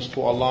disobedience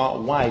to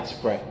Allah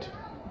widespread.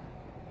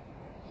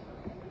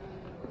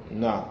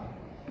 Now,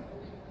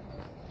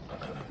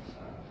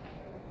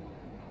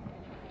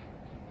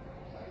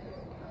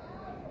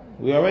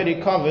 we already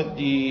covered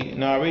the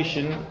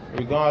narration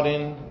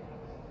regarding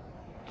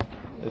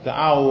that the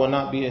hour will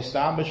not be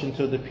established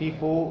until the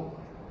people,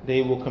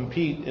 they will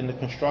compete in the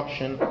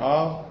construction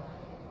of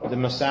the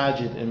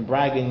Masjid and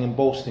bragging and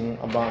boasting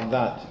about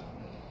that.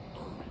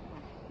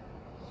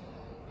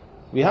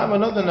 We have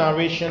another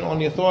narration on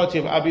the authority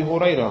of Abi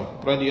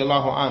Hurairah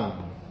radiallahu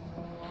anhu.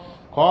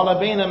 قال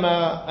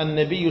بينما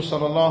النبي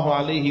صلى الله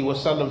عليه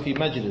وسلم في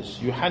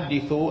مجلس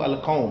يحدث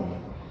القوم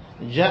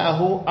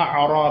جاءه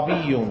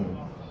أعرابي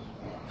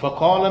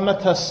فقال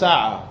متى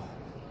الساعة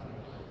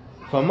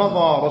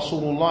فمضى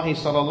رسول الله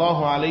صلى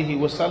الله عليه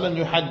وسلم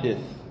يحدث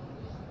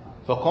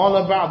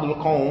فقال بعض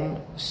القوم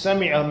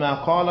سمع ما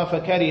قال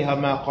فكره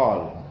ما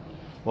قال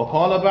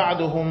وقال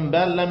بعضهم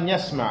بل لم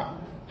يسمع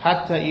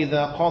حتى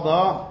إذا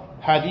قضى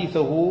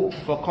حديثه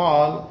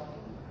فقال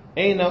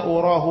أين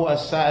أراه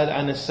السائل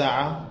عن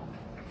الساعة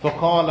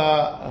فقال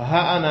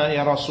ها أنا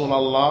يا رسول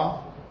الله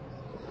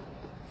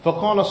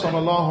فقال صلى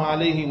الله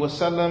عليه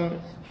وسلم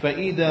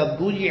فإذا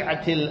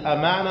ضيعت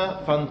الأمانة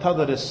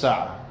فانتظر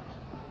الساعة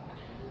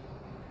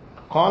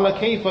قال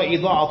كيف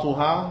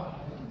إضاعتها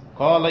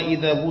قال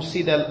إذا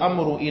وسد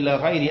الأمر إلى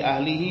غير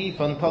أهله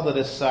فانتظر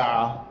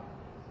الساعة.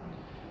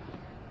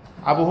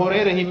 Abu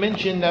Hurairah, he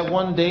mentioned that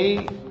one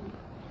day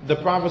the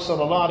Prophet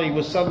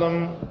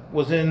ﷺ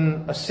was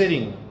in a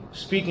sitting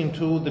speaking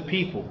to the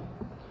people,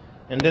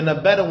 and then a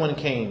Bedouin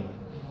came,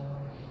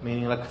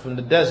 meaning like from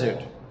the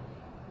desert,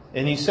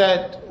 and he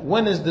said,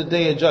 when is the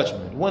day of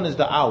judgment? When is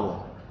the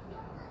hour?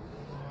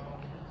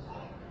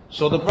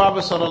 So the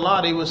Prophet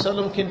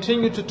ﷺ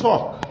continued to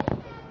talk.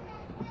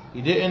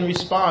 He didn't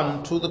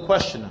respond to the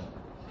questioner.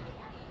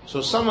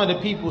 So some of the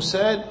people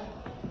said,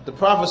 the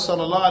Prophet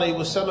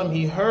ﷺ,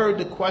 he heard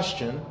the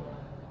question,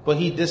 but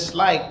he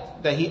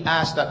disliked that he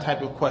asked that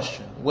type of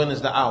question. When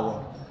is the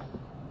hour?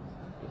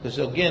 Because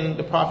again,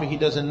 the Prophet, he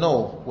doesn't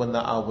know when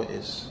the hour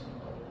is.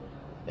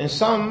 And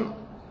some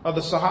of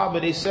the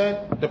Sahaba, they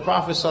said, the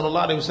Prophet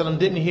ﷺ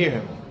didn't hear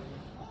him.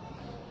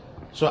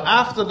 So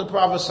after the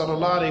Prophet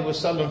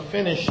ﷺ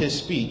finished his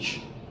speech,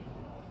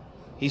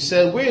 he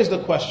said, where is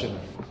the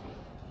questioner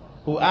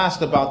who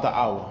asked about the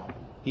hour?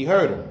 He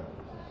heard him.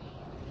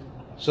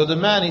 So the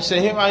man, he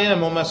said, here I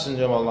am, O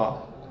Messenger of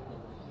Allah.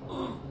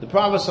 The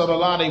Prophet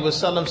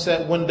ﷺ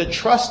said, when the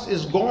trust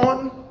is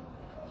gone,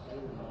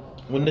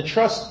 when the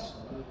trust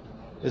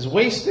is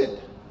wasted,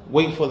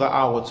 wait for the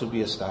hour to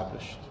be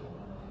established.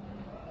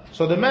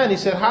 So the man, he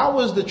said, how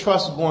is the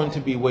trust going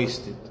to be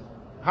wasted?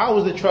 How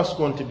is the trust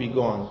going to be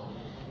gone?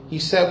 He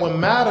said, when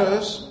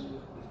matters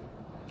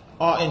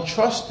are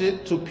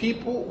entrusted to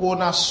people who are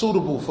not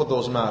suitable for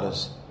those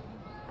matters,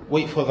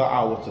 wait for the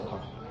hour to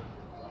come.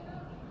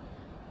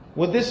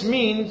 What this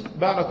means,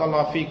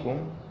 barakallahu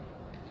fikum,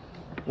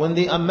 when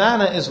the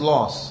amana is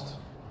lost,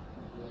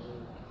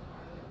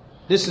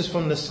 this is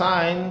from the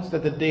signs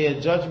that the day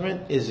of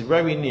judgment is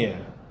very near.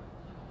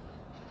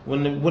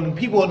 When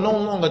people are no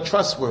longer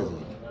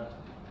trustworthy.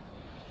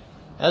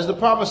 As the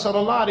Prophet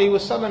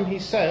ﷺ, he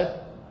said,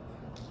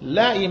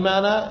 La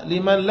imana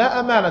liman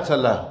la amanata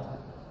lah.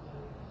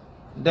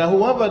 That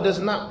whoever does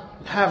not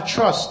have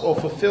trust or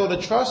fulfill the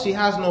trust, he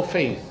has no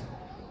faith.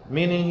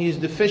 Meaning he is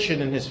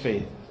deficient in his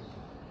faith.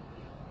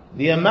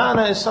 The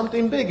amana is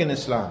something big in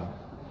Islam.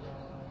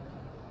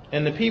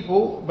 And the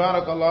people,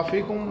 barakallahu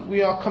fikum,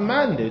 we are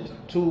commanded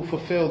to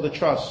fulfill the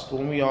trust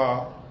when we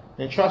are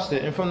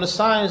entrusted. And from the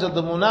signs of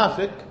the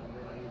munafiq,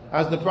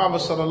 as the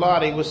Prophet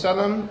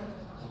ﷺ,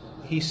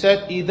 he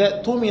said,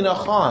 إِذَا تُمِنَ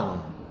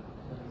خَانٍ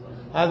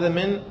هذا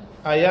من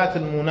آيات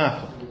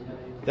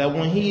المنافق. That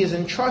when he is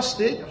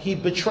entrusted, he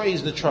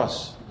betrays the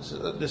trust. It's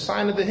the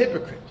sign of the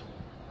hypocrite.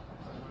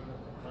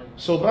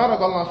 So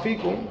barakallahu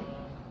fikum,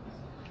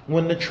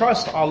 when the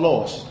trusts are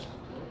lost,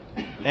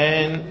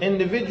 and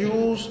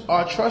individuals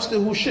are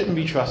trusted who shouldn't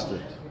be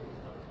trusted,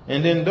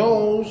 and then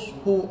those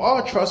who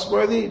are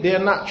trustworthy, they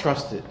are not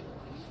trusted,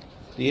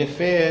 the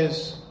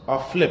affairs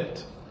are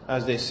flipped,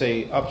 as they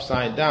say,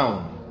 upside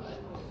down.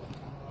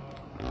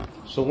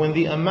 So when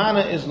the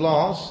amana is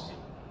lost,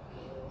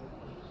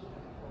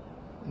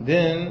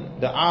 then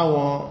the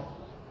hour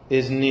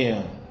is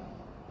near.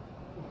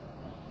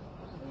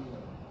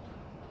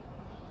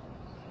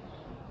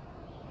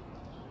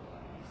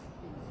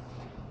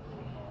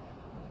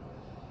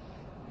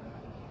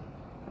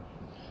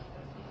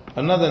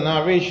 Another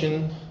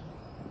narration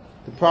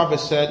The Prophet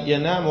said,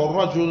 يَنَامُ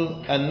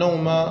الرَّجُلُ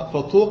النَّوْمَ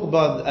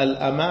فَتُقْبَضْ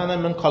الْأَمَانَ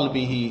مِنْ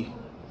قَلْبِهِ.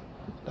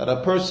 That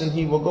a person,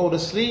 he will go to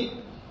sleep,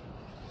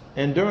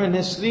 and during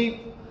his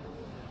sleep,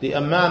 the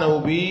amana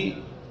will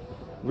be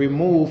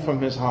removed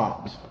from his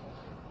heart.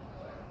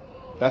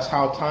 That's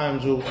how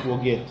times will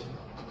get.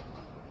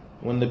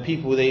 When the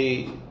people,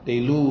 they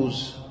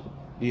lose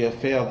the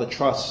affair of the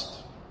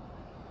trust.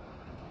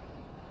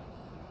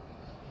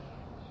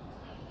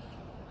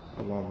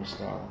 Allahumma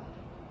sta'ala.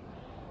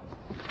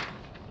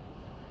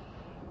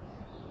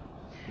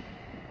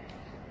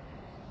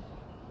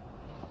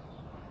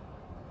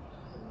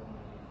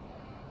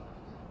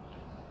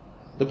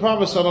 The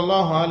Prophet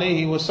sallallahu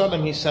alaihi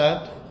wasallam, he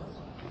said,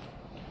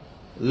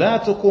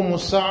 لا تقوم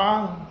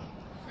الساعة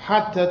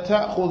حتى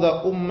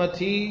تأخذ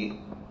أمتي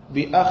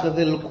بأخذ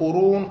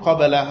القرون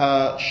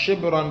قبلها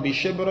شبرا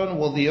بشبرا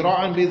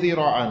وذراعا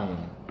بذراع.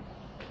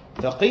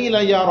 فقيل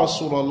يا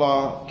رسول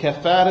الله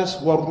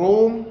كفارس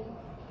والروم؟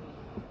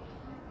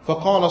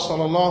 فقال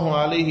صلى الله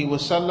عليه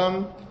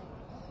وسلم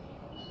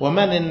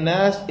ومن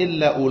الناس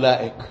إلا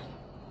أولئك.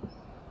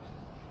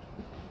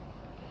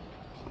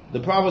 The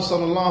Prophet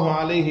sallallahu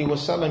alaihi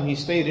wasallam, he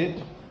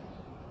stated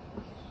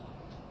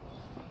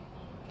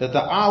that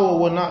the hour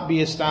will not be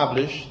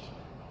established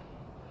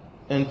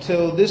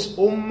until this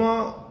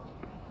ummah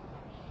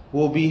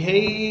will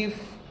behave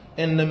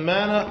in the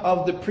manner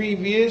of the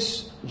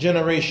previous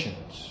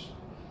generations.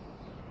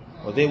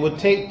 Or they would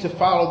take to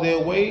follow their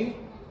way,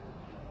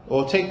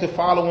 or take to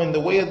follow in the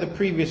way of the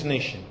previous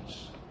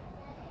nations.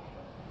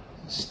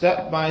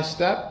 Step by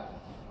step,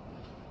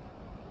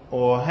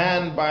 or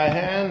hand by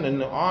hand,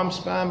 and arm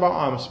span by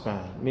arm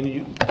span.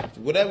 Meaning,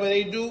 whatever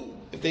they do,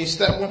 if they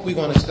step one, we're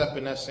going to step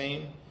in that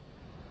same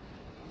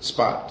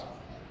spot.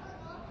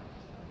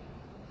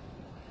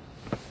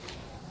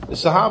 The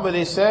Sahaba,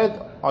 they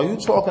said, are you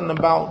talking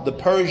about the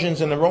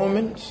Persians and the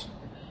Romans?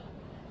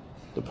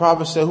 The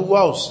Prophet said, who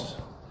else?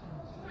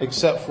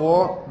 Except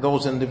for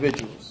those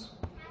individuals.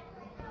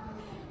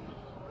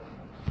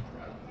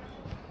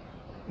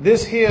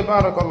 This here,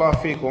 barakallahu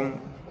fikum,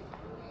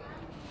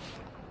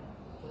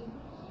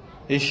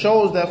 it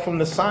shows that from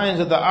the signs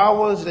of the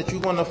hours that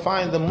you're going to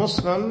find the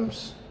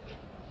Muslims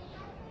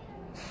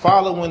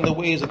following the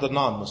ways of the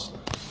non-Muslims.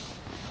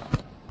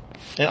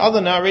 And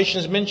other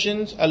narrations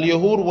mentions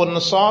al-Yahud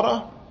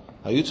wal-Nasara.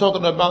 Are you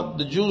talking about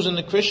the Jews and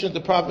the Christians?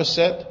 The Prophet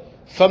said,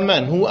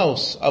 فَمَنْ, who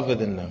else other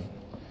than them?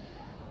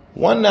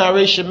 One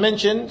narration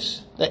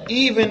mentions that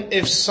even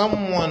if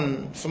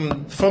someone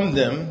from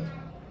them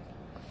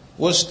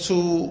was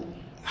to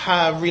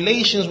have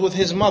relations with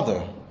his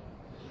mother,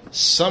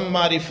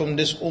 somebody from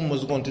this ummah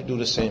is going to do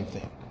the same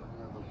thing.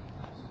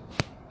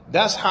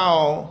 That's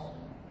how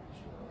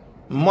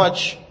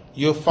much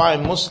you'll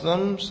find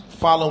Muslims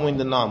following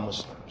the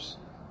non-Muslims.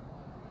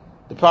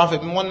 The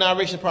Prophet, in one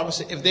narration, the Prophet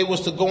said, if they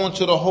was to go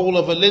into the hole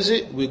of a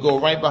lizard, we go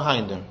right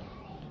behind them.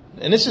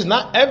 And this is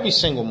not every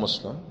single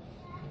Muslim,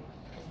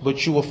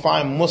 but you will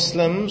find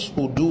Muslims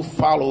who do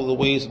follow the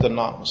ways of the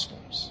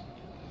non-Muslims.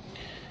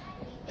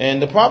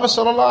 And the Prophet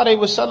sallallahu alaihi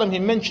wasallam, he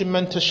mentioned,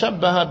 "Man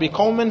tashabbaha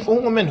biqawmin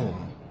fahuwa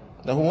minhum."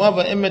 That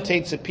whoever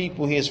imitates the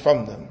people, he is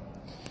from them.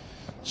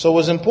 So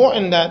it's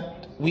important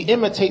that we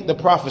imitate the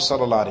Prophet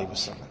sallallahu alaihi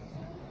wasallam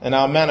in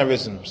our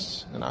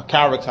mannerisms, in our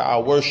character,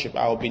 our worship,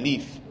 our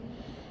belief,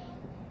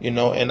 in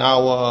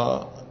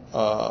our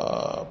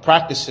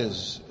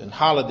practices and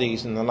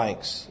holidays and the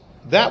likes.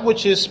 That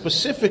which is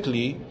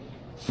specifically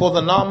for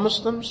the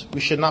non-Muslims,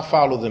 we should not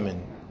follow them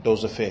in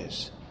those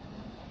affairs.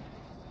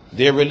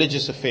 Their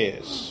religious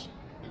affairs,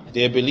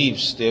 their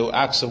beliefs, their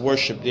acts of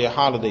worship, their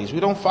holidays, we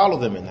don't follow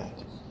them in that.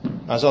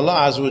 As Allah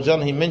Azza wa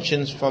Jalla, He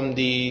mentions from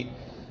the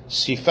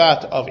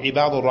sifat of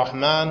Ibadur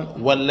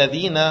Rahman,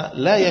 وَالَّذِينَ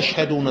لَا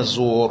يَشْهَدُونَ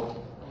الزُّورِ,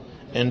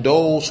 and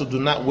those who do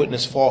not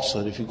witness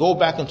falsehood. If you go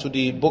back into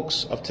the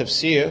books of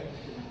tafsir,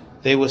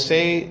 they will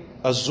say,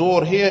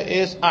 az-zur here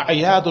is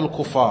a'yadul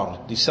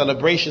kufar, the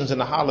celebrations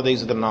and the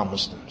holidays of the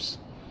non-Muslims.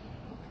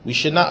 We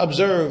should not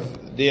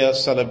observe their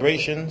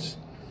celebrations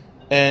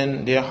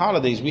and their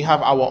holidays. We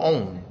have our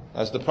own.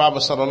 As the Prophet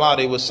sallallahu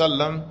alaihi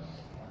wasallam,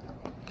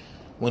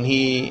 when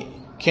he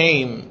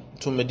came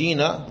to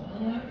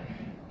Medina,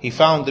 he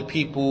found the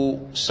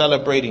people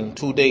celebrating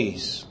 2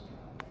 days.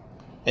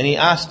 And he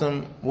asked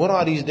them, what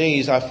are these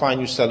days I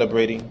find you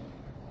celebrating?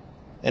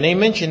 And they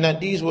mentioned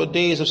that these were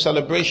days of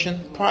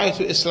celebration prior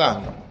to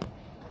Islam.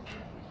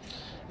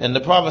 And the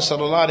Prophet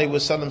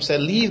ﷺ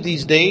said, leave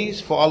these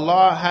days, for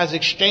Allah has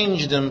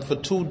exchanged them for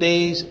 2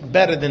 days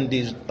better than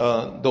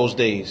those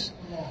days.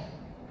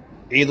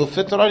 Eid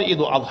al-Fitr and Eid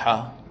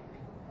al-Adha,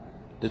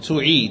 the 2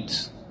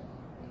 Eids.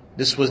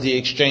 This was the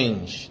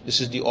exchange.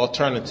 This is the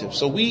alternative.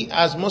 So we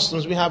as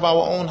Muslims, we have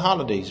our own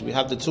holidays. We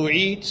have the 2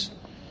 Eids.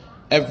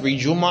 Every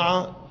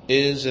Jum'ah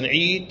is an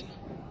Eid.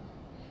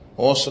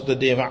 Also the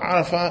day of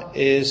Arafah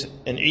is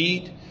an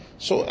Eid.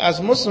 So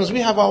as Muslims, we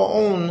have our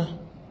own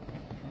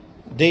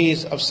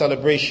days of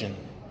celebration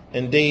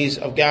and days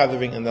of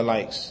gathering and the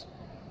likes.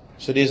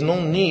 So there's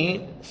no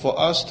need for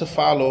us to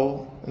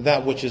follow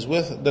that which is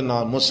with the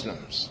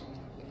non-Muslims.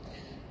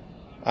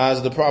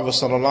 as the Prophet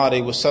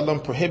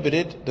ﷺ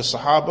prohibited the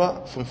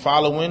Sahaba from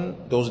following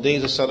those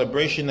days of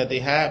celebration that they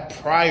had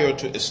prior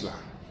to Islam.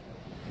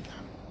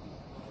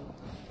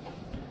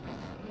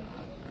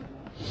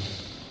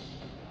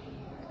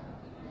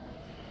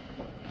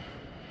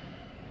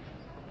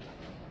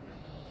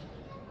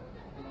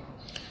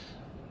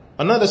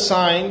 Another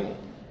sign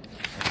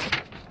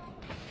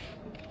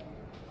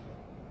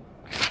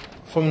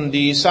from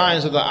the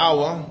signs of the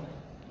hour,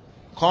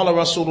 قال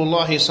رسول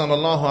الله صلى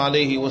الله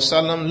عليه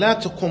وسلم لا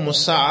تقوم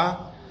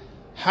الساعة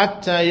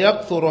حتى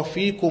يكثر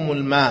فيكم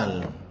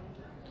المال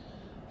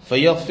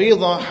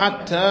فيفيض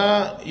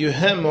حتى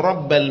يهم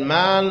رب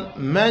المال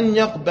من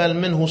يقبل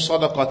منه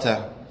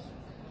صدقته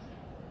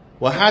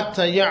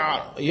وحتى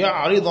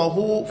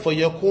يعرضه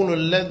فيكون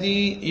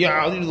الذي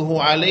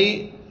يعرضه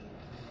عليه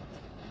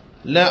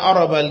لا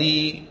أرب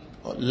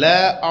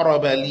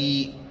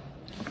لي.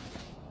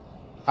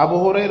 Abu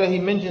Hurairah, he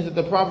mentions that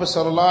the Prophet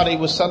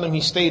ﷺ,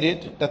 he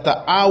stated that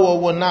the hour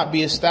will not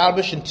be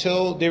established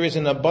until there is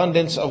an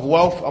abundance of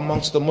wealth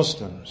amongst the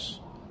Muslims.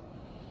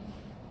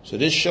 So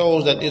this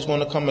shows that there's going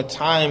to come a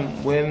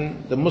time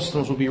when the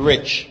Muslims will be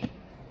rich.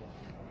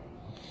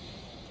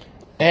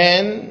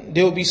 And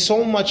there will be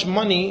so much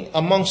money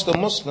amongst the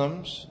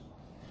Muslims,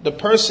 the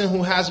person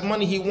who has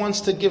money, he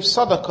wants to give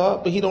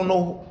sadaqah, but he don't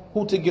know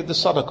who to give the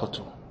sadaqah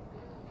to.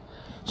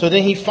 So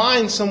then he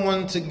finds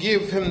someone to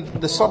give him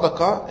the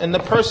sadaqah, and the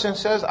person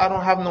says, I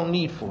don't have no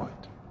need for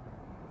it.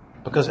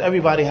 Because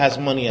everybody has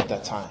money at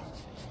that time.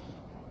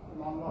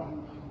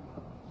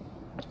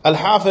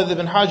 Al-Hafidh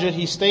ibn Hajar,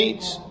 he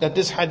states that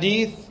this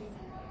hadith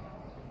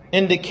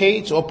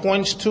indicates or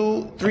points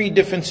to 3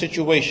 different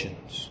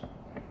situations.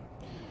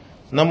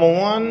 Number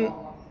 1,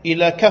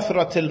 ila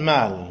kathratil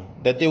mal,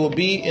 that there will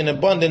be an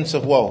abundance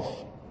of wealth.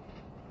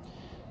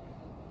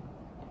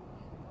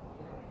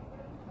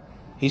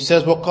 He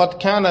says,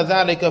 وَقَدْ كَانَ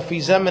ذَلِكَ فِي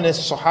زَمَنِ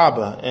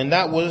الصَّحَابَةِ, and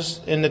that was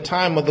in the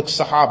time of the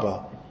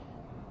Sahaba.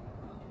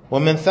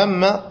 وَمِنْ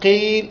ثَمَّ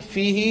قِيلْ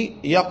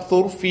فِيهِ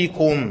يَقْثُرْ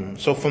فِيكُمْ.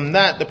 So from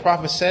that, the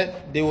Prophet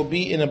said, there will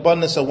be an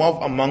abundance of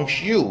wealth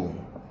amongst you.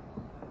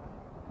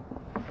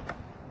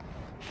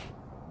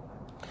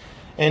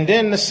 And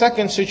then the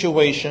second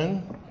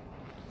situation,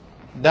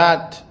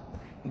 that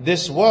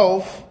this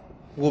wealth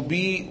will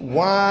be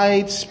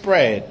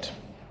widespread,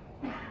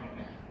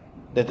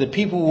 that the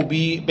people will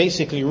be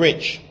basically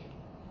rich,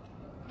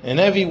 and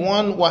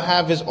everyone will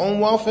have his own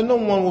wealth, and no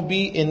one will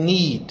be in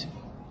need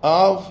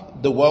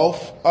of the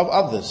wealth of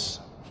others.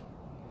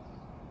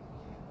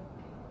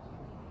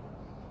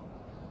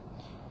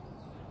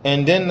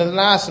 And then the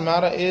last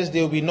matter is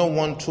there will be no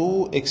one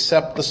to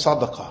accept the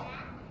sadaqah.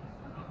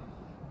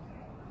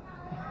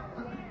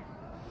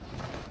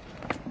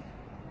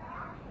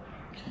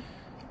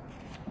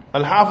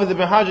 Al-Hafidh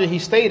ibn Hajar, he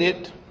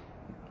stated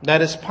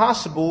that it's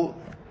possible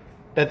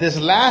that this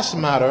last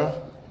matter,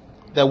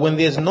 that when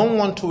there's no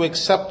one to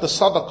accept the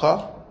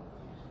sadaqah,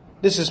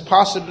 this is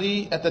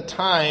possibly at the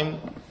time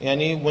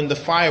when the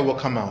fire will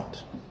come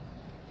out.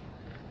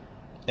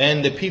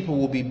 And the people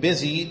will be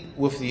busy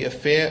with the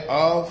affair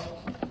of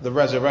the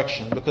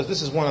resurrection. Because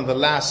this is one of the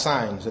last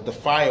signs, that the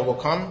fire will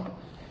come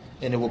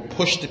and it will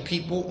push the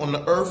people on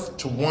the earth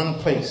to one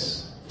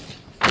place.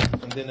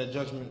 And then the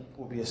judgment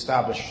will be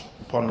established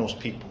upon those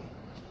people.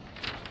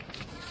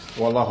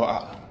 Wallahu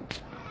a'lam.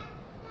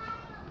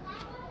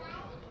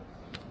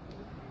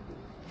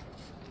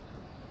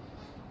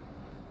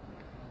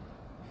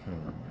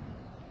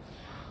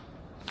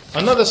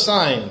 Another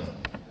sign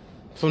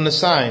from the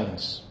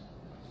signs,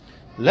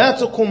 لا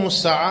تقوم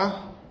الساعة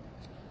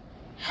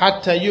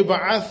حتى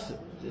يبعث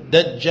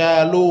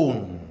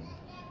دجالون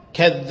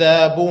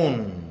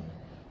كذابون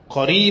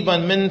قريبا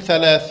من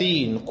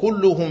 30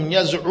 كلهم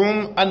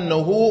يزعم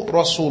أنه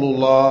رسول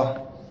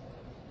الله.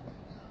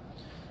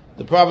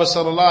 The Prophet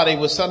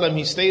ﷺ,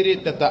 he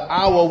stated that the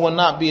hour will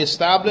not be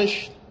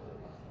established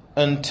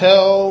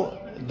until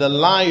the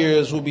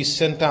liars will be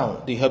sent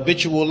out, the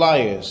habitual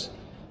liars.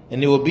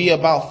 And there will be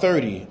about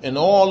 30, and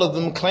all of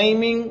them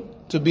claiming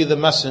to be the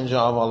messenger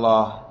of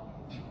Allah.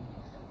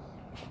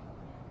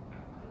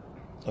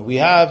 And we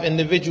have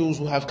individuals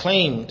who have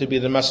claimed to be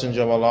the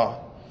messenger of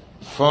Allah,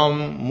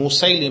 from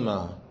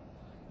Musaylima,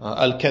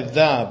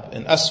 Al-Kadhab,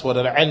 and Aswad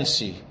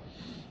Al-Ansi.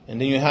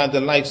 And then you have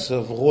the likes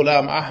of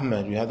Ghulam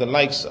Ahmad, you have the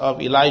likes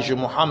of Elijah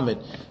Muhammad.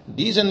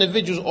 These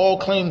individuals all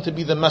claim to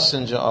be the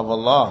messenger of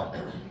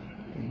Allah.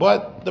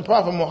 But the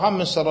Prophet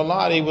Muhammad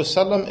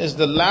ﷺ is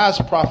the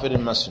last prophet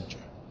and messenger.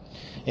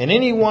 And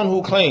anyone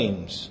who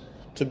claims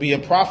to be a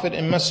prophet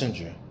and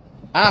messenger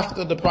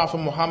after the Prophet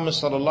Muhammad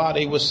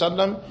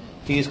ﷺ,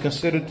 he is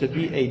considered to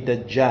be a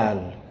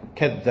Dajjal,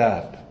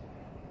 Kadhab,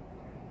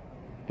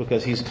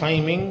 because he's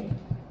claiming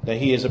that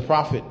he is a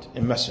prophet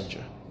and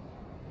messenger.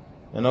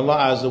 And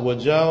Allah Azza wa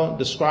Jal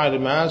described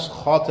him as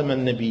Khatam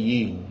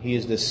al-Nabiyyin. He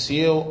is the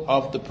seal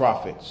of the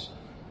prophets.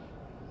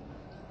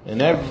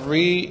 And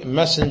every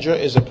messenger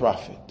is a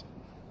prophet.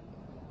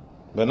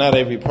 But not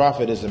every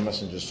prophet is a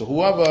messenger. So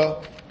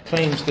whoever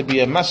claims to be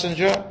a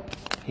messenger,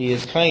 he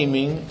is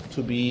claiming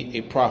to be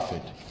a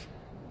prophet.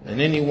 And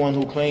anyone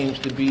who claims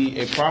to be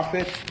a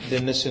prophet,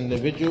 then this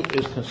individual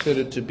is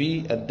considered to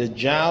be a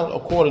Dajjal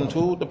according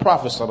to the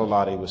Prophet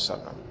sallallahu alaihi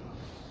wasallam.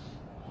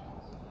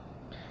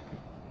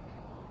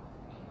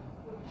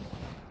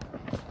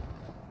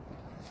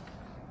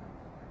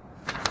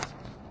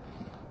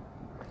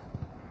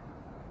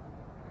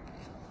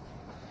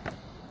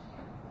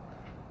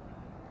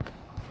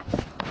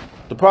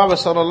 The Prophet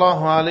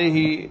sallallahu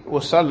alaihi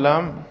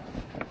wasallam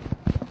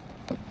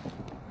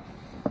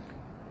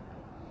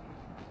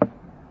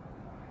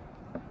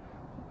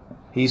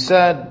he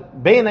said,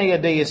 بين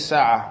يدي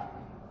الساعة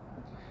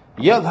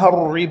يظهر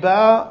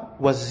الربا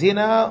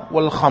والزنا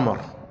والخمر.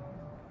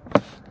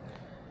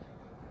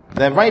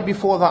 That right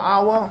before the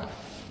hour,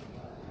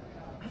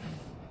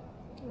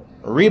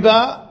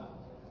 riba,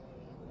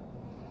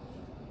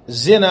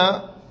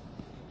 zina,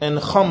 and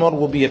khamr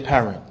will be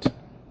apparent.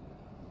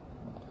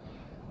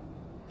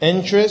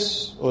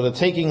 Interest, or the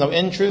taking of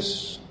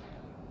interest,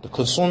 the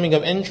consuming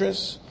of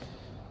interest,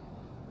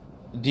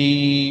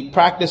 the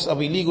practice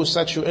of illegal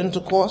sexual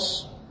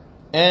intercourse,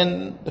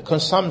 and the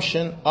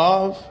consumption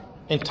of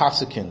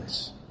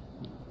intoxicants.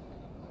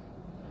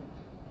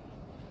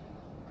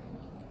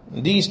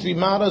 These three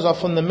matters are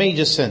from the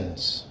major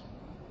sins: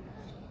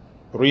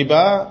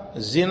 riba,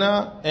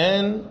 zina,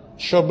 and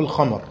shurb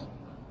al-khamr.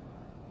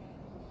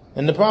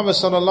 And the Prophet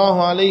sallallahu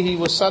alaihi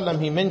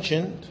wasallam, he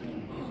mentioned,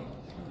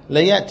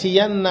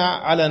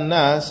 لَيَأْتِيَنَّ عَلَى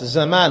النَّاسِ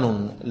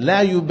زَمَانٌ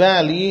لَا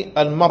يُبَالِي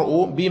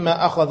الْمَرْءُ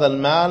بِمَا أَخَذَ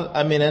الْمَالَ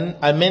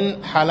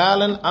أَمِنْ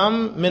حَلَالٍ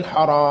أَمْ مِنْ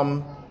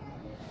حَرَامٍ.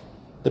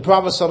 The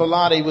Prophet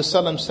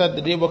ﷺ said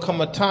that there will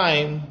come a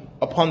time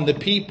upon the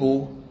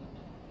people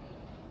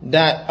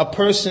that a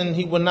person,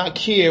 he will not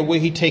care where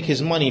he take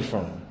his money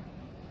from,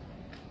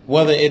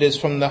 whether it is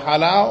from the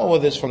halal or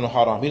whether it's from the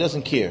haram. He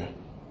doesn't care.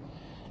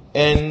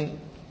 And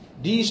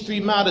these three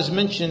matters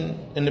mentioned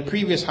in the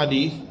previous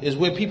hadith is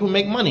where people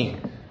make money.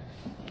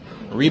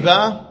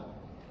 Riba,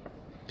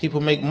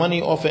 people make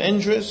money off of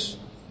interest.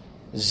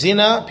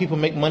 Zina, people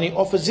make money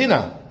off of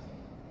zina.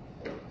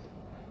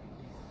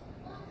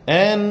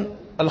 And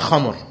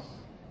al-khamr,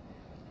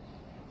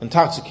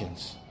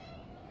 intoxicants.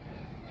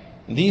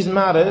 These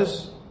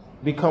matters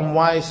become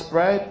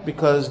widespread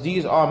because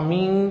these are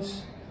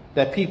means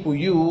that people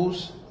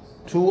use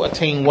to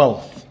attain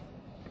wealth.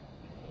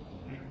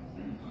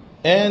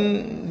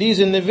 And these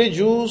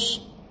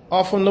individuals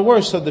are from the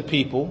worst of the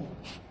people.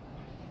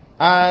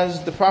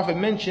 As the Prophet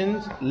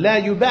mentions,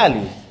 لا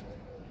يبالي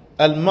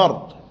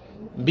المرء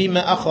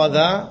بما أخذ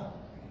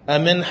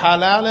أمن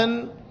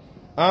حلال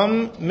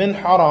أم من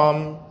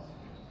حرام.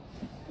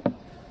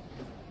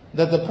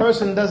 That the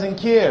person doesn't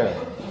care.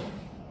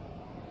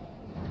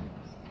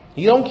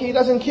 He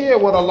doesn't care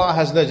what Allah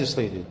has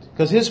legislated,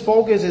 because his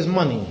focus is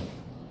money.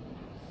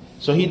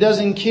 So he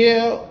doesn't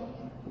care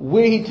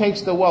where he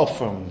takes the wealth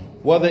from,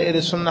 whether it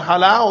is from the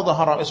halal or the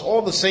haram. It's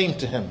all the same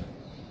to him.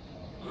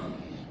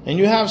 And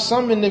you have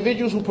some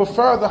individuals who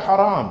prefer the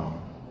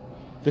haram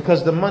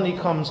because the money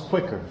comes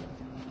quicker,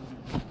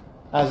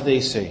 as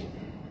they say.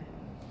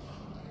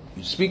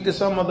 You speak to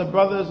some of the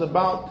brothers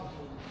about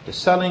the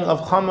selling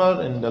of khamr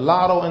and the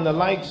lotto and the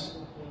likes,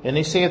 and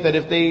they say that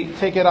if they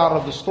take it out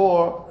of the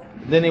store,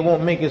 then they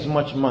won't make as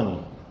much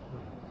money.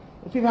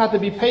 But people have to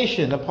be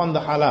patient upon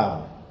the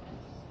halal.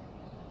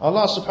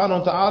 Allah subhanahu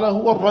wa ta'ala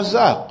huwa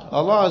ar-razzaq.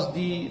 Allah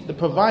is the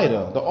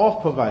provider, the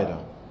off provider.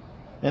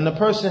 And the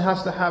person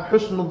has to have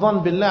husnul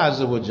dhan billah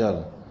azza wa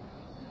jal.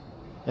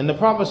 And the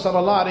Prophet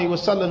sallallahu alaihi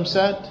wasallam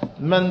said,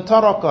 "Man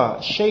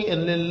taraka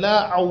shay'an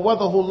lillah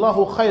awadahu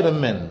Allahu khayran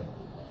min."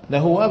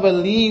 That whoever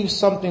leaves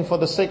something for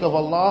the sake of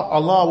Allah,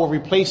 Allah will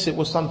replace it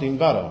with something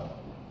better.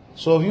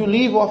 So if you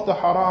leave off the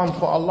haram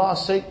for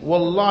Allah's sake,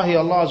 wallahi,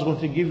 Allah is going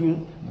to give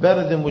you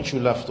better than what you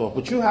left off.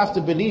 But you have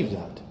to believe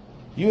that.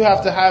 You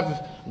have to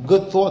have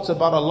good thoughts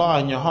about Allah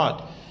in your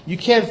heart. You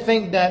can't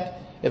think that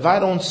if I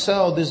don't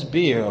sell this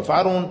beer, if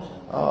I don't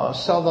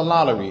sell the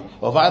lottery,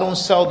 or if I don't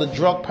sell the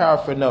drug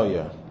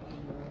paraphernalia,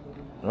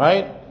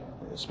 right?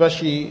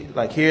 Especially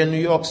like here in New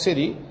York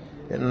City,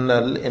 in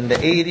the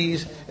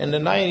 80s and the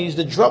 90s,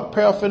 the drug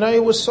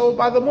paraphernalia was sold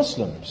by the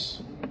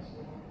Muslims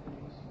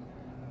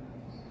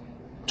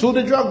to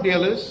the drug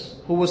dealers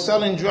who were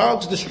selling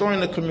drugs, destroying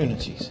the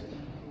communities.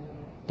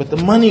 But the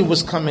money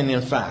was coming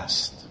in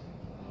fast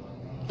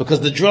because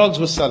the drugs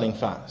were selling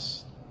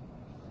fast.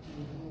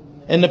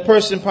 And the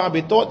person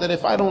probably thought that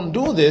if I don't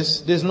do this,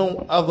 there's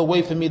no other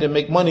way for me to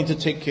make money to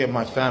take care of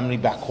my family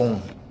back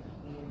home.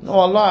 No,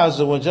 Allah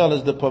Azza wa Jalla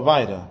is the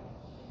provider.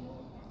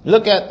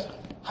 Look at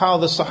how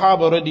the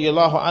Sahaba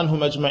radiyallahu anhum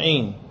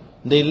ajma'een,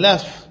 they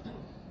left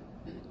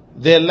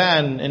their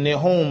land and their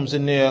homes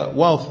and their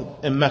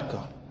wealth in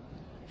Mecca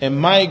and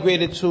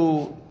migrated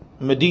to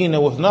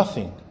Medina with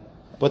nothing,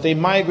 but they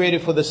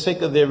migrated for the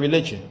sake of their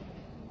religion.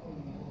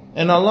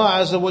 And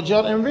Allah Azza wa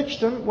Jalla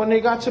enriched them when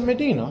they got to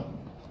Medina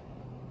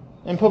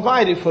and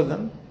provided for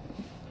them.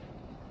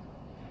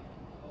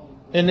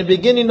 In the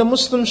beginning, the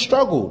Muslims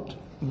struggled,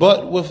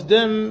 but with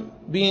them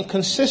being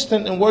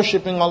consistent in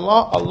worshipping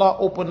Allah, Allah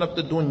opened up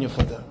the dunya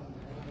for them.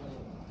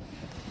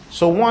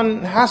 So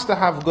one has to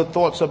have good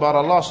thoughts about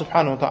Allah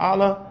subhanahu wa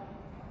ta'ala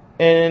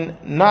and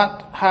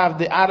not have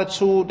the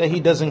attitude that He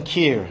doesn't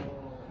care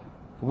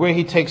where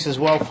He takes His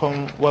wealth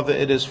from, whether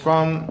it is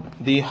from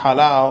the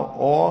halal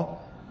or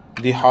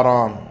the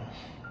haram.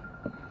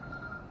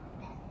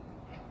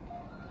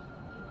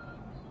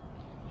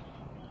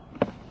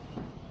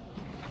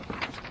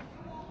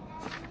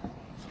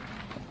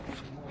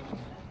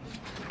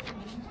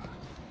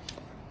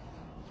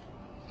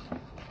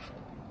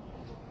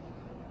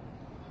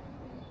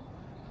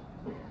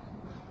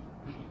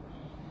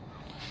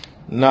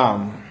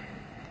 Naam.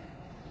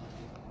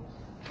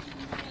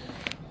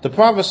 The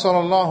Prophet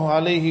sallallahu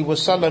alaihi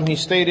wasallam, he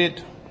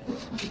stated,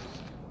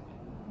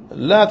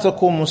 لا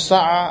تقوم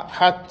الساعة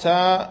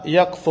حتى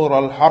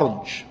يكثر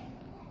الحرج.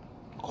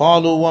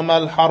 قالوا وما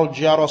الحرج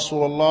يا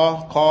رسول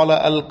الله؟ قال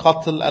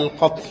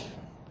القتل.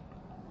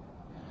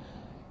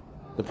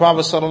 The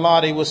Prophet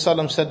sallallahu alaihi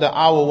wasallam said the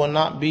hour will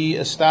not be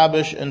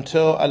established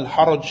until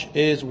al-harj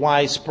is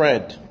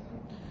widespread.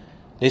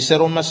 They said,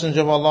 O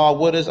Messenger of Allah,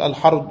 what is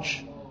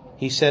al-harj?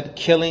 He said,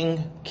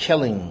 killing.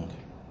 I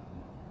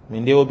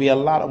mean, there will be a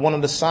lot, one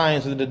of the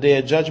signs of the Day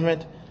of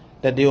Judgment,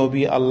 that there will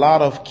be a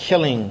lot of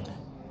killing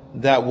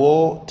that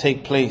will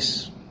take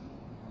place.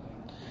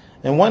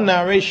 In one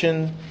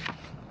narration,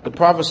 the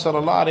Prophet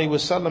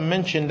ﷺ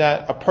mentioned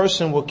that a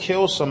person will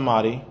kill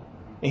somebody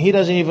and he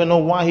doesn't even know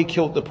why he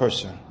killed the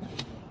person.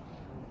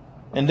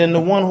 And then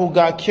the one who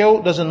got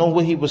killed doesn't know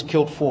what he was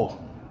killed for.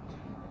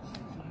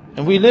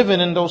 And we live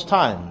in those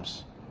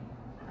times.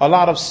 A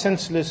lot of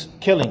senseless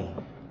killing.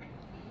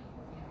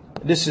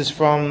 This is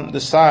from the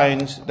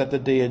signs that the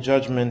Day of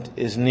Judgment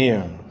is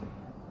near.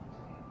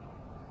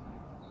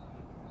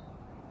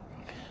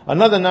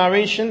 Another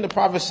narration, the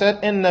Prophet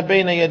said, إِنَّ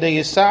بَيْنَ يَدَيِ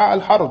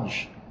السَّاعَةِ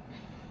الْحَرْجِ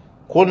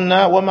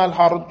قُلْنَا وَمَا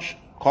الْحَرْجِ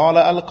قَالَ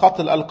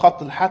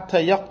الْقَتْلِ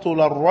حَتَّى يَقْتُلَ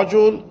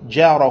الرَّجُلُ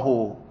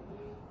جَارَهُ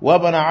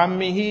وَابْنَ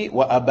عَمِّهِ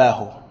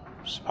وَأَبَاهُ.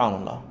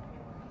 SubhanAllah.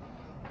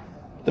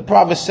 The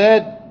Prophet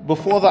said,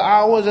 before the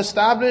hour is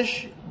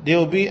established, there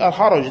will be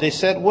al-haraj. They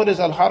said, what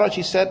is al-haraj?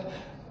 He said,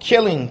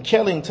 killing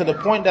to the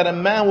point that a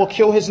man will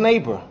kill his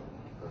neighbor.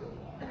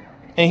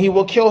 And he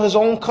will kill his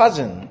own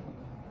cousin.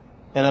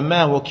 And a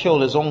man will kill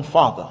his own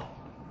father.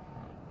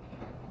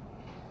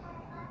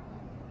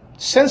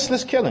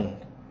 Senseless killing.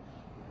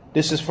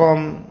 This is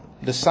from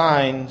the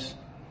signs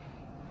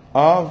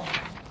of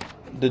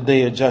the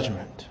Day of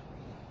Judgment.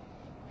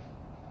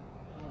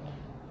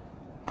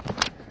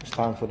 It's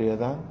time for the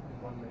adhan.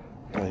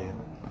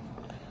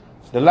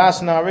 The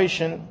last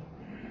narration,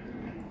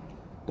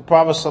 the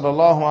Prophet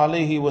sallallahu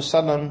alaihi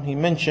wasallam, he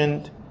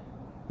mentioned,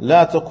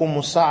 لا تقوم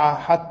الساعة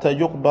حتى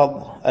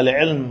يقبض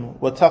العلم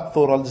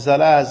وتكثر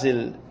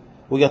الزلازل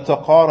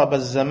ويتقارب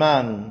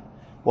الزمان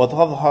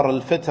وتظهر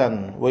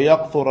الفتن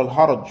ويكثر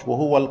الحرج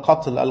وهو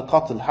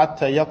القتل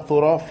حتى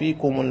يكثر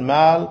فيكم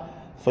المال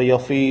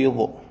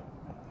فيفيض.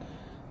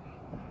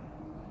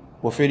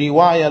 وفي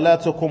رواية لا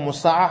تقوم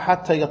الساعة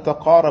حتى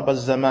يتقارب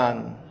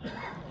الزمان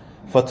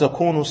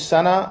فتكون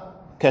السنة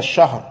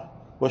كالشهر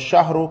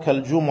والشهر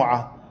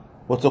كالجمعة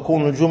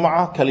وتكون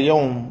الجمعة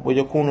كاليوم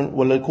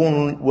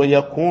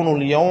ويكون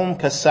اليوم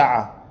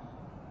كالساعة.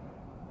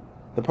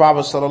 The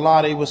Prophet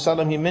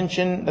ﷺ, he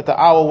mentioned that the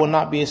hour will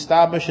not be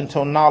established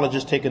until knowledge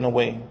is taken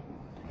away.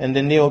 And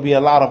then there will be a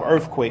lot of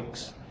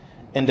earthquakes.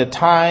 And the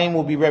time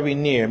will be very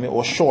near,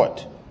 or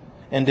short.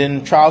 And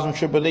then trials and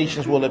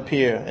tribulations will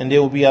appear. And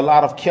there will be a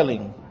lot of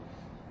killing.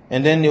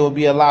 And then there will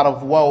be a lot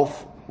of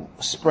wealth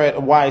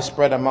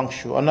widespread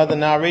amongst you. Another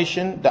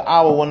narration, the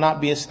hour will not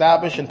be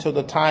established until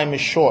the time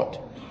is short,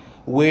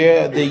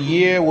 where the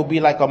year will be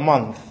like a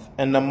month,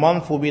 and the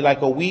month will be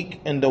like a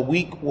week, and the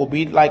week will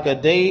be like a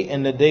day,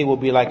 and the day will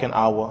be like an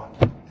hour.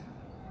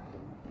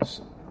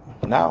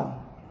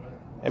 Now,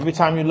 every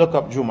time you look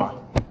up Jummah,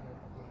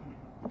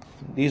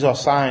 these are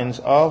signs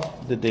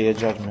of the Day of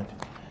Judgment.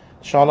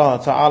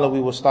 Inshallah ta'ala, we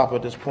will stop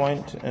at this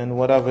point, and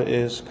whatever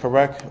is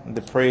correct,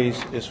 the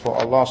praise is for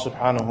Allah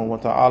subhanahu wa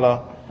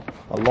ta'ala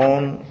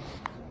alone,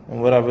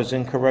 and whatever is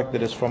incorrect,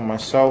 it is from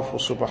myself.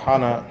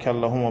 Subhanaka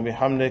Allahumma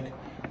bihamdik.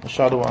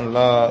 أشهد أن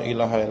لا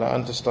إله إلا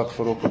أنت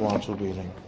استغفرك وأتوب إليك.